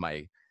compromise.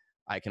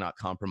 I cannot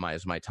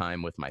compromise my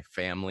time with my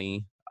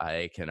family.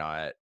 I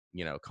cannot,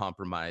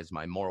 compromise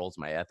my morals,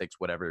 my ethics,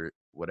 whatever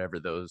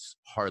those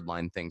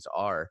hardline things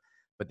are.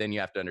 But then you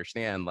have to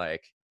understand,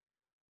 like,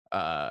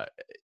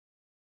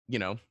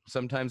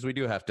 sometimes we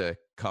do have to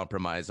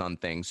compromise on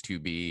things to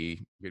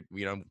be,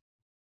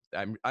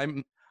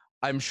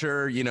 I'm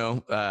sure,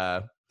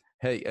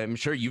 hey, I'm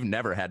sure you've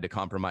never had to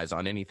compromise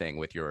on anything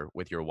with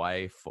your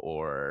wife,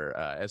 or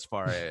as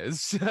far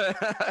as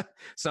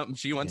something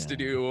she wants to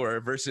do,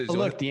 or versus. But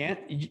look,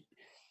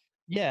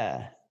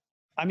 yeah.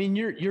 I mean,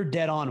 you're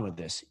dead on with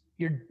this.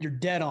 You're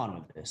dead on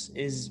with this.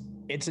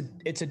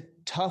 It's a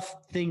tough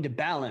thing to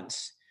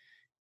balance,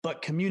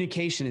 but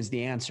communication is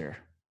the answer,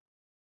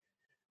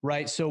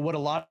 right? So what a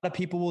lot of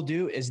people will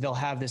do is they'll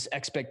have this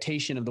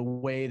expectation of the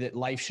way that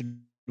life should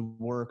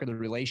work or the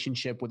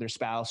relationship with their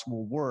spouse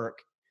will work,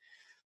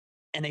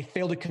 and they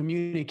fail to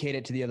communicate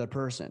it to the other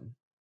person.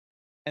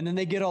 And then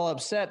they get all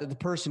upset that the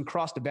person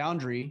crossed a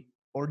boundary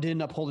or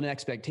didn't uphold an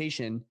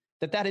expectation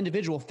that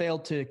individual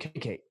failed to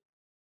communicate.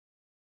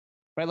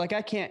 Right? Like,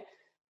 I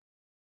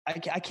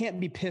can't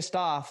be pissed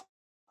off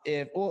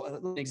if,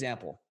 well, an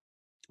example.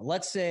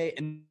 Let's say,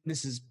 and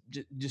this is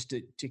just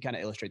to kind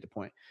of illustrate the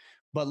point,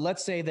 but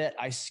let's say that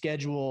I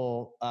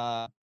schedule,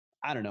 I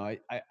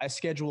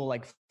schedule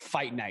like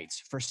fight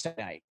nights for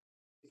Saturday night.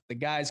 The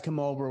guys come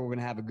over, we're going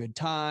to have a good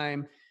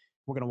time.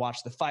 We're going to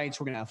watch the fights.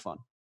 We're going to have fun.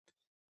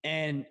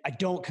 And I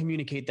don't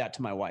communicate that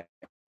to my wife.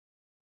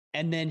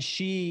 And then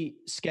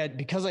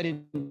because I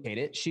didn't communicate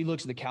it, she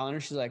looks at the calendar.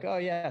 She's like, oh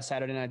yeah,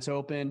 Saturday night's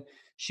open.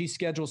 She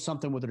schedules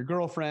something with her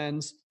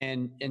girlfriends,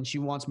 and she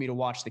wants me to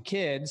watch the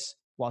kids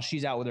while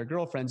she's out with her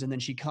girlfriends. And then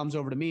she comes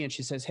over to me and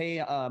she says, hey,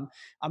 I'm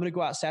going to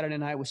go out Saturday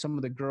night with some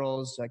of the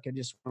girls. Like, I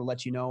just want to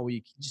let you know,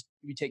 you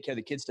take care of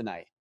the kids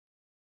tonight.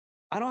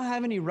 I don't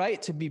have any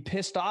right to be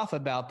pissed off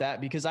about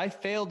that because I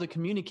failed to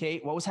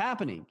communicate what was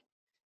happening.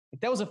 Like,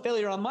 that was a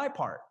failure on my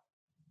part.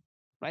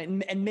 Right.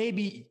 And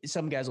maybe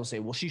some guys will say,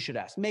 well, she should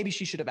ask. Maybe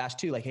she should have asked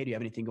too. Like, hey, do you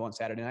have anything going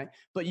Saturday night?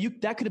 But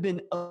that could have been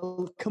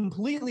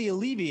completely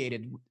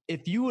alleviated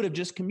if you would have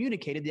just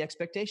communicated the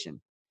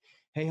expectation.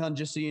 Hey, hon,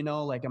 just so you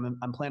know, like,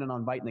 I'm planning on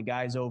inviting the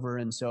guys over.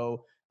 And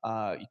so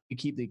you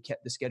keep the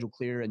schedule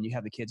clear and you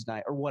have the kids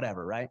night or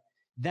whatever. Right.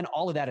 Then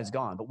all of that is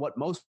gone. But what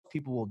most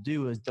people will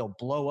do is they'll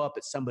blow up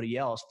at somebody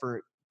else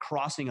for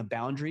crossing a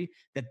boundary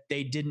that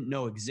they didn't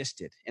know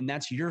existed. And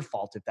that's your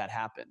fault if that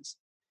happens.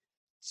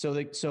 So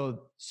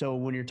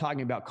when you're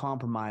talking about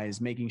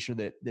compromise, making sure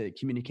that the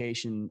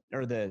communication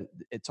or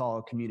it's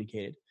all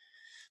communicated.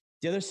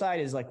 The other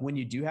side is like, when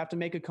you do have to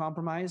make a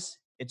compromise,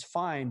 it's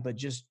fine, but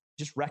just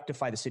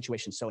rectify the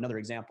situation. So another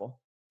example.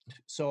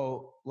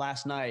 So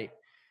Wednesday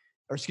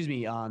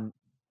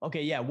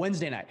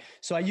night.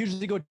 So I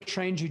usually go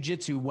train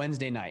jujitsu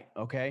Wednesday night.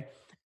 Okay.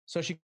 So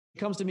she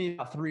comes to me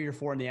about 3 or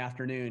 4 in the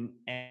afternoon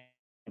and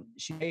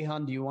hey,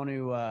 hon, do you want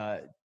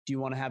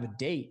to have a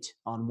date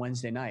on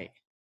Wednesday night?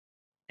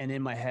 And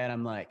in my head,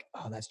 I'm like,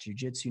 oh, that's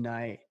jujitsu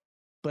night.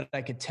 But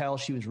I could tell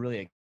she was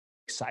really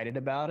excited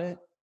about it.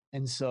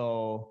 And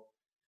so,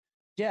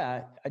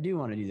 yeah, I do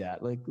want to do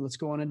that. Like, let's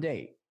go on a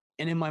date.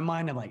 And in my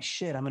mind, I'm like,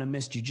 shit, I'm going to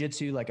miss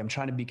jujitsu. Like, I'm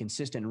trying to be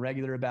consistent and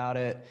regular about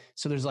it.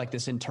 So there's like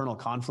this internal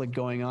conflict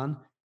going on.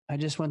 I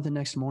just went the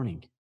next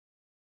morning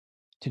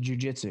to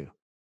jujitsu.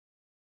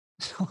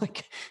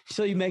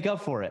 So you make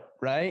up for it,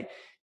 right?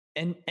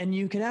 and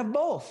you can have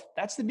both.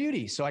 That's the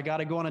beauty. So I got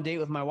to go on a date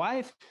with my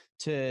wife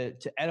to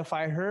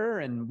edify her.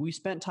 And we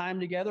spent time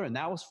together, and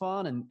that was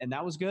fun. And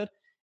that was good.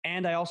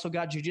 And I also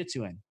got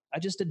jujitsu in. I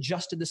just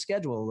adjusted the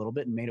schedule a little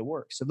bit and made it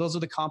work. So those are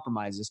the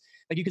compromises.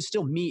 Like, you can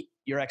still meet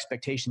your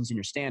expectations and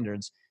your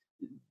standards.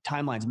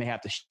 Timelines may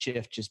have to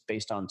shift just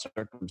based on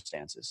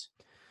circumstances.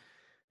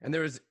 And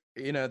there's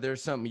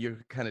something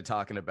you're kind of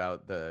talking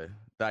about, the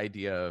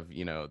idea of,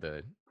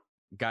 the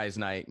guys'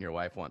 night and your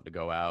wife wanting to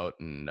go out,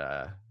 and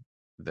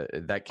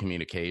that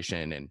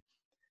communication. And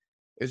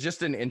it's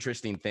just an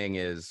interesting thing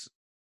is,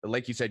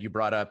 like you said, you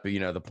brought up,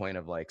 the point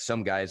of, like,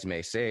 some guys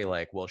may say,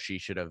 like, well, she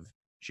should have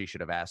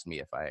asked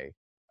me if I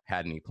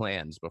had any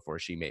plans before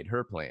she made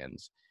her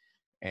plans.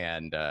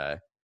 And I'm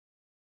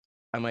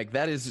like,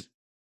 that is,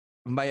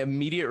 my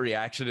immediate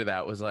reaction to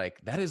that was like,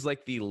 that is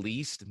like the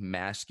least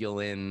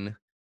masculine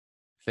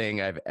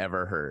thing I've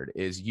ever heard.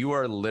 Is you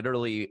are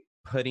literally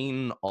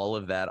putting all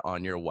of that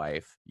on your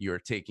wife. You're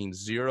taking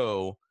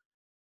zero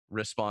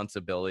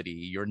responsibility.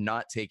 You're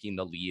not taking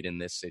the lead in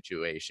this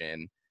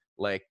situation.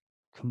 Like,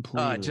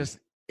 completely.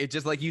 It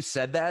just like you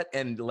said that,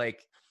 and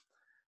like,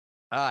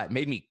 it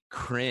made me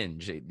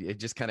cringe. It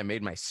just kind of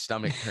made my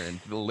stomach turn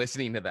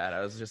listening to that.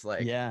 I was just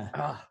like,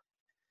 yeah.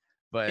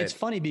 But it's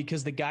funny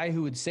because the guy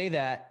who would say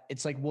that,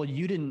 it's like, well,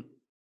 you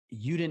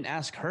didn't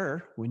ask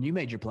her when you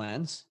made your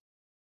plans.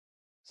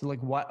 So,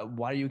 like, why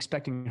are you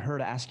expecting her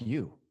to ask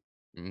you?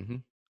 Mm-hmm.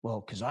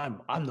 Well, because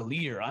I'm the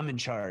leader. I'm in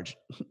charge.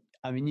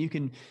 I mean, you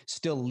can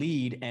still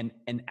lead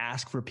and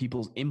ask for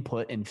people's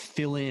input and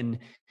fill in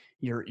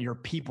your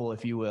people,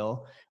 if you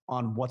will,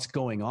 on what's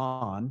going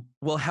on.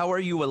 Well, how are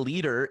you a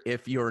leader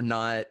if you're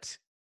not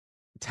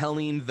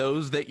telling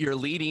those that you're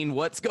leading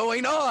what's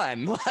going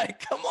on? Like,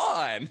 come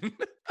on.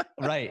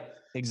 Right.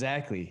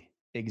 Exactly.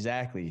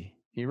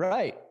 You're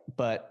right.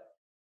 But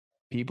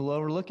people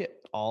overlook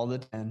it all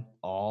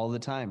the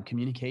time.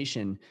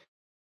 Communication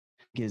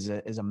is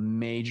a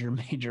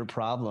major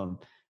problem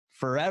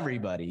for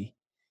everybody.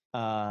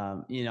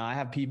 I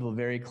have people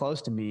very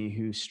close to me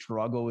who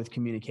struggle with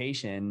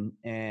communication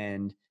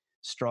and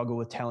struggle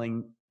with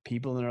telling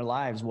people in their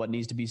lives what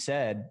needs to be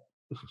said.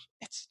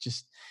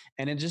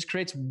 It just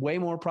creates way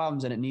more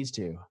problems than it needs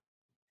to.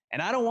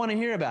 And I don't want to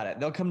hear about it.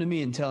 They'll come to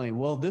me and tell me,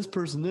 well, this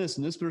person, this,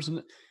 and this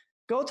person,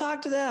 go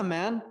talk to them,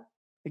 man.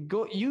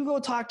 Go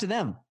talk to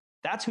them.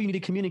 That's who you need to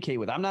communicate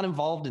with. I'm not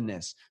involved in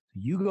this.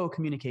 You go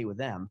communicate with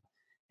them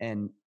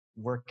and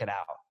work it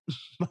out.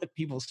 But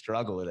people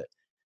struggle with it.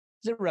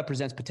 It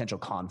represents potential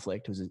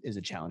conflict, is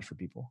a challenge for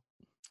people.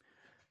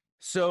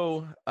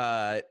 So,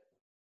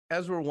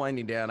 as we're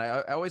winding down,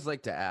 I always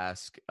like to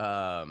ask,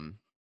 as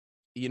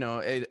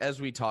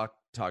we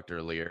talked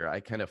earlier, I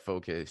kind of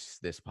focus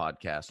this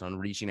podcast on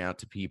reaching out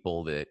to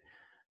people that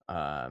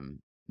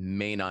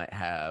may not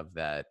have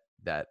that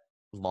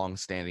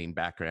long-standing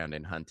background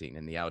in hunting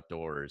and the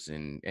outdoors,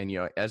 and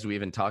as we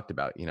even talked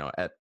about,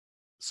 at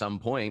some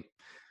point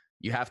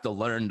you have to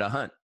learn to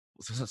hunt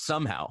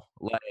somehow.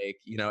 Like,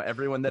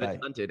 everyone that has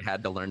hunted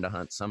had to learn to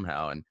hunt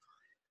somehow. And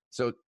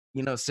so,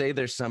 say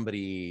there's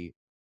somebody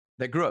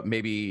that grew up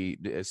maybe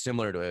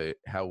similar to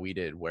how we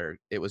did, where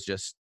it was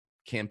just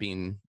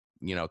camping,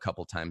 a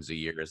couple times a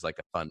year as like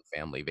a fun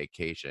family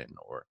vacation,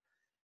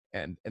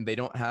 and they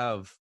don't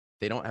have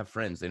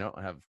friends, they don't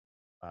have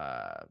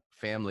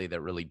family that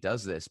really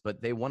does this,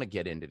 but they want to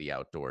get into the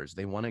outdoors.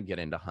 They want to get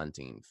into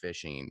hunting,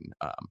 fishing,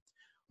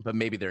 but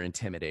maybe they're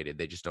intimidated.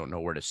 They just don't know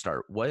where to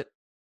start. What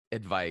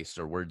advice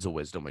or words of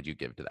wisdom would you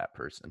give to that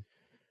person?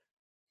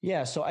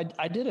 Yeah. So I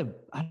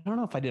don't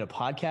know if I did a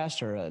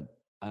podcast or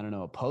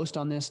a post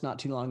on this not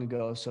too long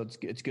ago. So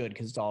it's good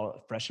because it's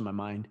all fresh in my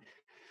mind.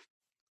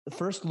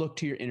 First, look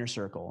to your inner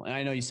circle. And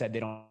I know you said they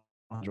don't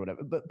or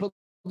whatever, but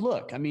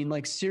look, I mean,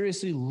 like,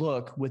 seriously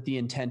look with the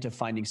intent of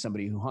finding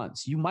somebody who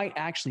hunts. You might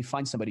actually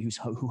find somebody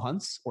who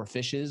hunts or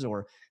fishes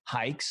or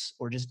hikes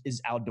or just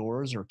is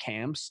outdoors or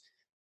camps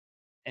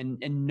and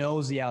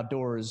knows the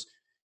outdoors.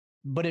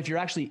 But if you're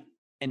actually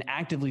and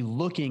actively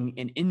looking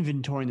and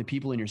inventorying the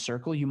people in your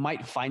circle, you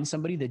might find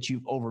somebody that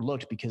you've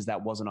overlooked because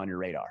that wasn't on your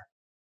radar.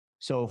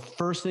 So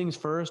first things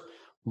first,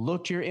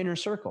 look to your inner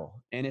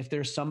circle. And if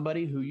there's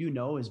somebody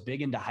who is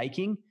big into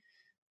hiking,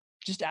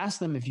 just ask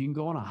them if you can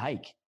go on a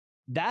hike.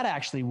 That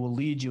actually will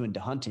lead you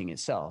into hunting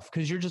itself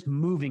because you're just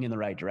moving in the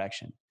right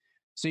direction.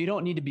 So you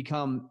don't need to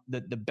become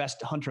the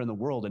best hunter in the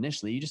world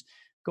initially. You just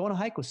go on a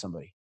hike with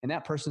somebody, and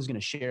that person's going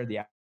to share the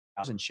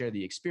hours and share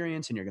the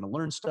experience, and you're going to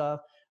learn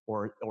stuff.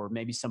 Or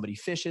maybe somebody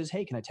fishes.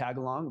 Hey, can I tag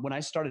along? When I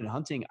started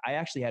hunting, I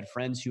actually had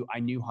friends who I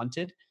knew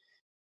hunted,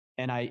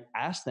 and I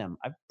asked them.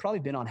 I've probably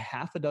been on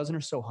half a dozen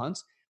or so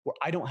hunts where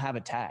I don't have a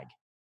tag.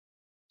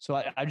 So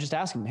I just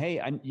asked them, hey,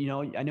 I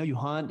know you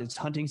hunt. It's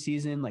hunting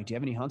season. Like, do you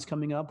have any hunts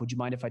coming up? Would you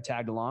mind if I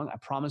tagged along? I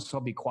promise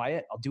I'll be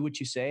quiet. I'll do what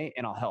you say,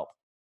 and I'll help.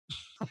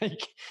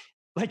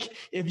 Like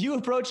if you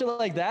approach it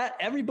like that,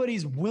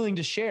 everybody's willing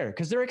to share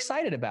because they're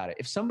excited about it.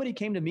 If somebody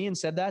came to me and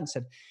said that and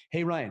said,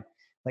 hey, Ryan,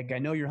 like, I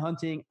know you're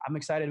hunting. I'm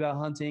excited about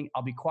hunting.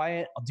 I'll be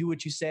quiet. I'll do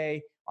what you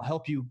say. I'll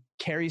help you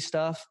carry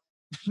stuff.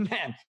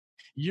 Man,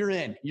 you're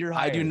in. You're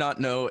hired. I do not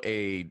know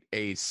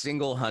a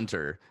single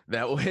hunter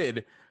that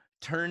would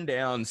turn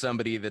down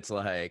somebody that's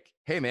like,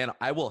 hey man,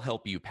 I will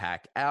help you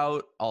pack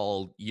out.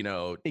 I'll,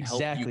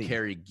 help you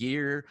carry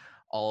gear.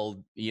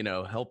 I'll,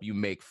 help you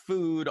make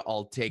food.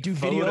 I'll take photos.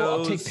 Video.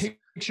 I'll take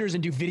pictures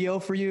and do video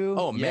for you.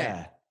 Oh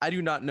man, I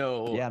do not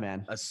know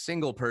a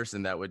single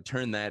person that would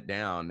turn that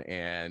down.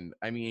 And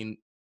I mean,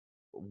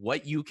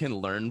 what you can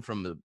learn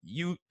from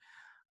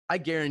I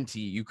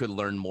guarantee you could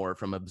learn more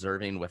from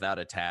observing without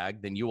a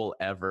tag than you will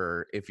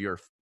ever if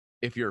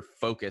you're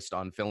focused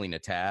on filling a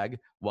tag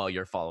while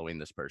you're following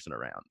this person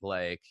around.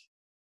 Like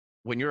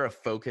when you're a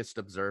focused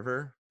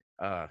observer,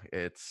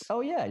 it's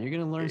you're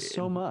gonna learn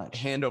so much.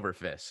 Hand over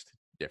fist,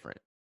 different,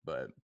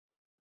 but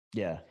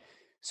yeah.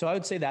 So I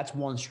would say that's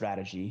one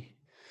strategy.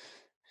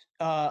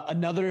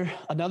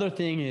 Another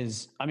thing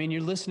is, I mean,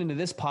 you're listening to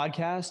this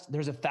podcast.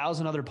 There's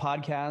 1,000 other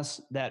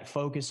podcasts that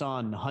focus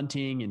on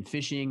hunting and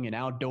fishing and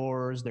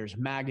outdoors. There's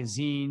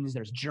magazines,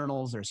 there's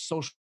journals, there's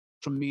social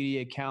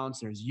media accounts,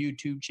 there's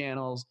YouTube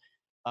channels.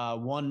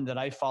 One that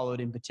I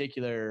followed in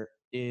particular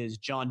is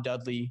John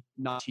Dudley,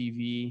 Not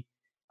TV.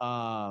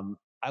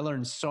 I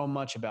learned so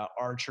much about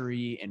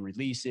archery and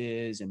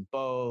releases and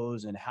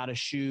bows and how to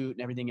shoot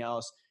and everything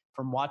else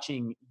from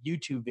watching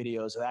YouTube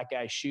videos of that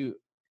guy shoot.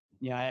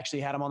 I actually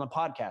had him on the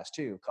podcast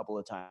too a couple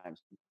of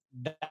times.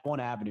 That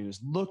one avenue is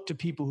look to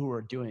people who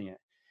are doing it.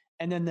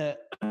 And then the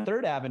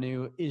third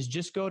avenue is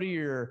just go to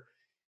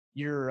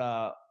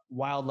your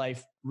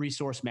wildlife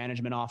resource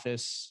management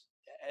office.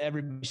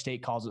 Every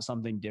state calls it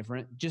something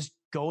different. Just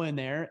go in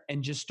there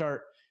and just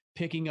start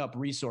picking up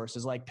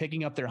resources, like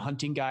picking up their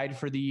hunting guide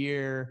for the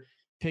year,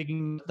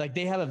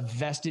 they have a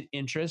vested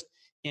interest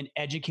in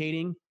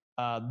educating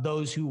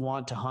those who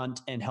want to hunt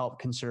and help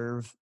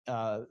conserve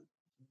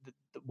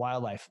the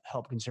wildlife,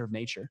 help conserve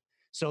nature.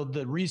 So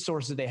the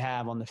resources they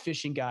have on the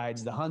fishing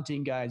guides, the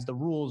hunting guides, the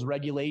rules,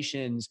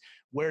 regulations,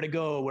 where to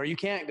go, where you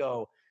can't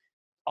go,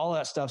 all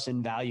that stuff's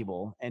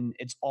invaluable, and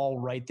it's all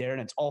right there,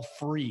 and it's all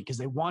free because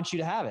they want you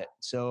to have it.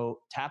 So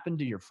tap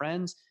into your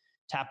friends,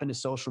 tap into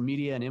social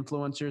media and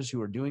influencers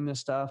who are doing this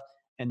stuff,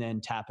 and then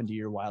tap into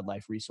your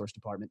wildlife resource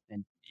department.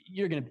 And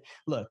you're going to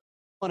look,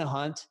 you want to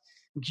hunt,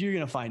 you're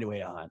going to find a way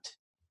to hunt.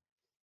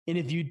 And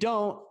if you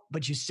don't,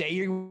 but you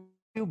say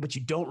but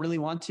you don't really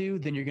want to,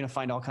 then you're going to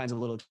find all kinds of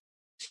little,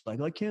 like,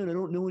 I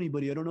don't know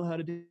anybody. I don't know how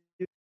to do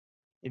it.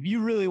 If you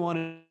really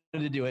wanted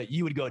to do it,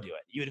 you would go do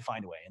it. You would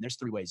find a way. And there's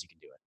 3 ways you can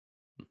do it.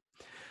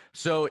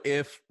 So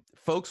if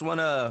folks want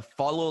to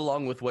follow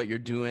along with what you're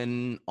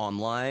doing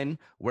online,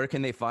 where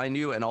can they find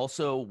you? And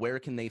also where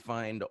can they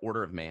find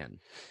Order of Man?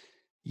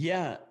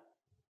 Yeah.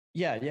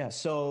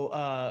 So,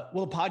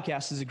 the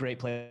podcast is a great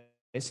place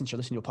since you're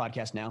listening to a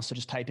podcast now. So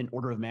just type in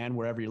Order of Man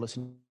wherever you're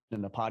listening to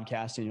the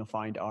podcast and you'll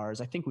find ours.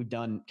 I think we've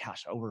done,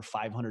 over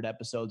 500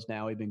 episodes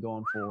now. We've been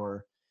going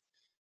for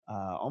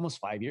almost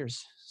 5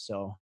 years.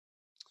 So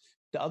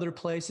the other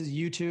place is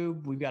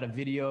YouTube. We've got the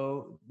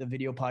video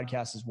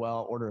podcast as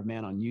well, Order of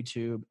Man on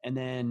YouTube. And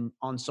then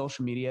on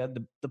social media,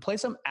 the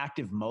place I'm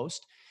active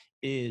most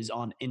is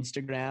on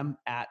Instagram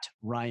at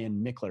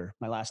Ryan Michler.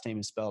 My last name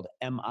is spelled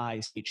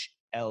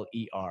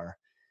Michler.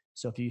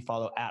 So if you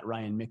follow at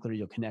Ryan Michler,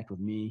 you'll connect with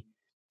me.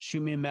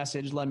 Shoot me a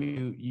message. Let me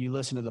know you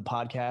listen to the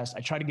podcast. I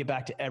try to get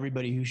back to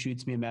everybody who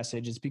shoots me a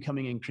message. It's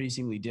becoming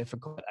increasingly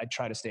difficult. I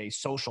try to stay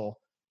social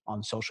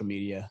on social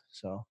media.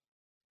 So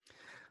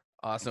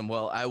awesome.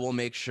 Well, I will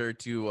make sure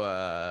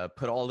to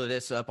put all of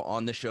this up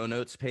on the show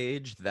notes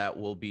page. That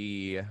will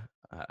be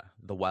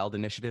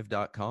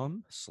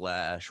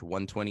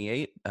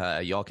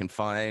thewildinitiative.com/128. Y'all can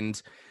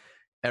find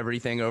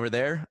everything over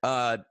there.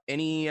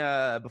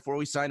 Before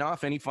we sign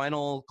off, any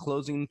final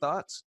closing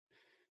thoughts?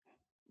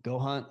 Go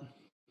hunt.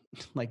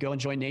 Go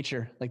enjoy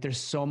nature. There's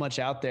so much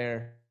out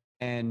there,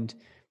 and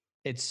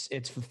it's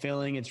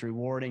fulfilling, it's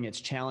rewarding, it's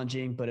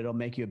challenging, but it'll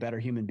make you a better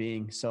human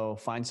being. So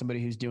find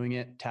somebody who's doing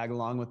it, tag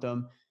along with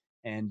them,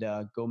 and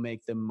go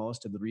make the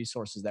most of the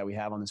resources that we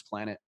have on this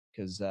planet,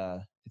 because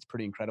it's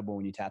pretty incredible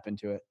when you tap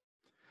into it.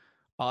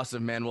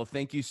 Awesome, man. Well,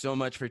 thank you so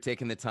much for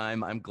taking the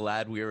time. I'm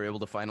glad we were able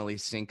to finally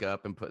sync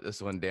up and put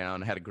this one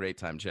down. I had a great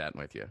time chatting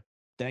with you.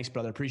 Thanks,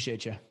 brother.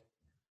 Appreciate you.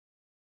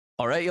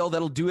 All right, y'all,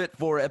 that'll do it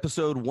for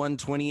episode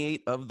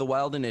 128 of The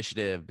Wild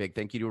Initiative. Big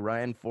thank you to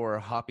Ryan for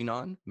hopping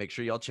on. Make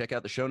sure y'all check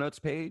out the show notes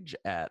page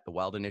at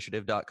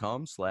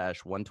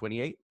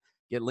thewildinitiative.com/128.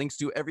 Get links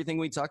to everything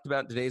we talked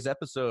about in today's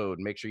episode.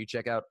 Make sure you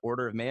check out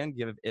Order of Man,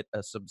 give it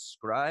a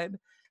subscribe,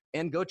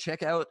 and go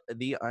check out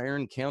the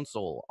Iron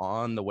Council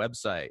on the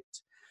website.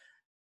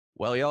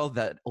 Well, y'all,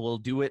 that will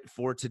do it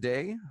for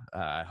today.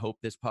 I hope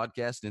this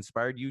podcast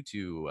inspired you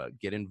to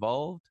get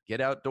involved, get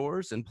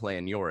outdoors, and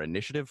plan your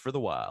initiative for the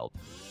wild.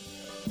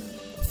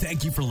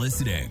 Thank you for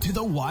listening to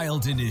The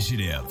Wild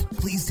Initiative.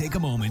 Please take a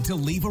moment to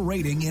leave a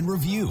rating and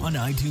review on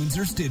iTunes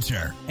or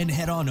Stitcher, and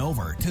head on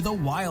over to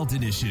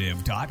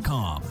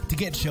thewildinitiative.com to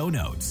get show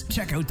notes,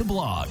 check out the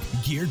blog,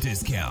 gear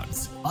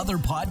discounts, other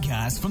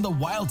podcasts from the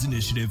Wild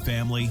Initiative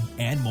family,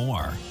 and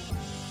more.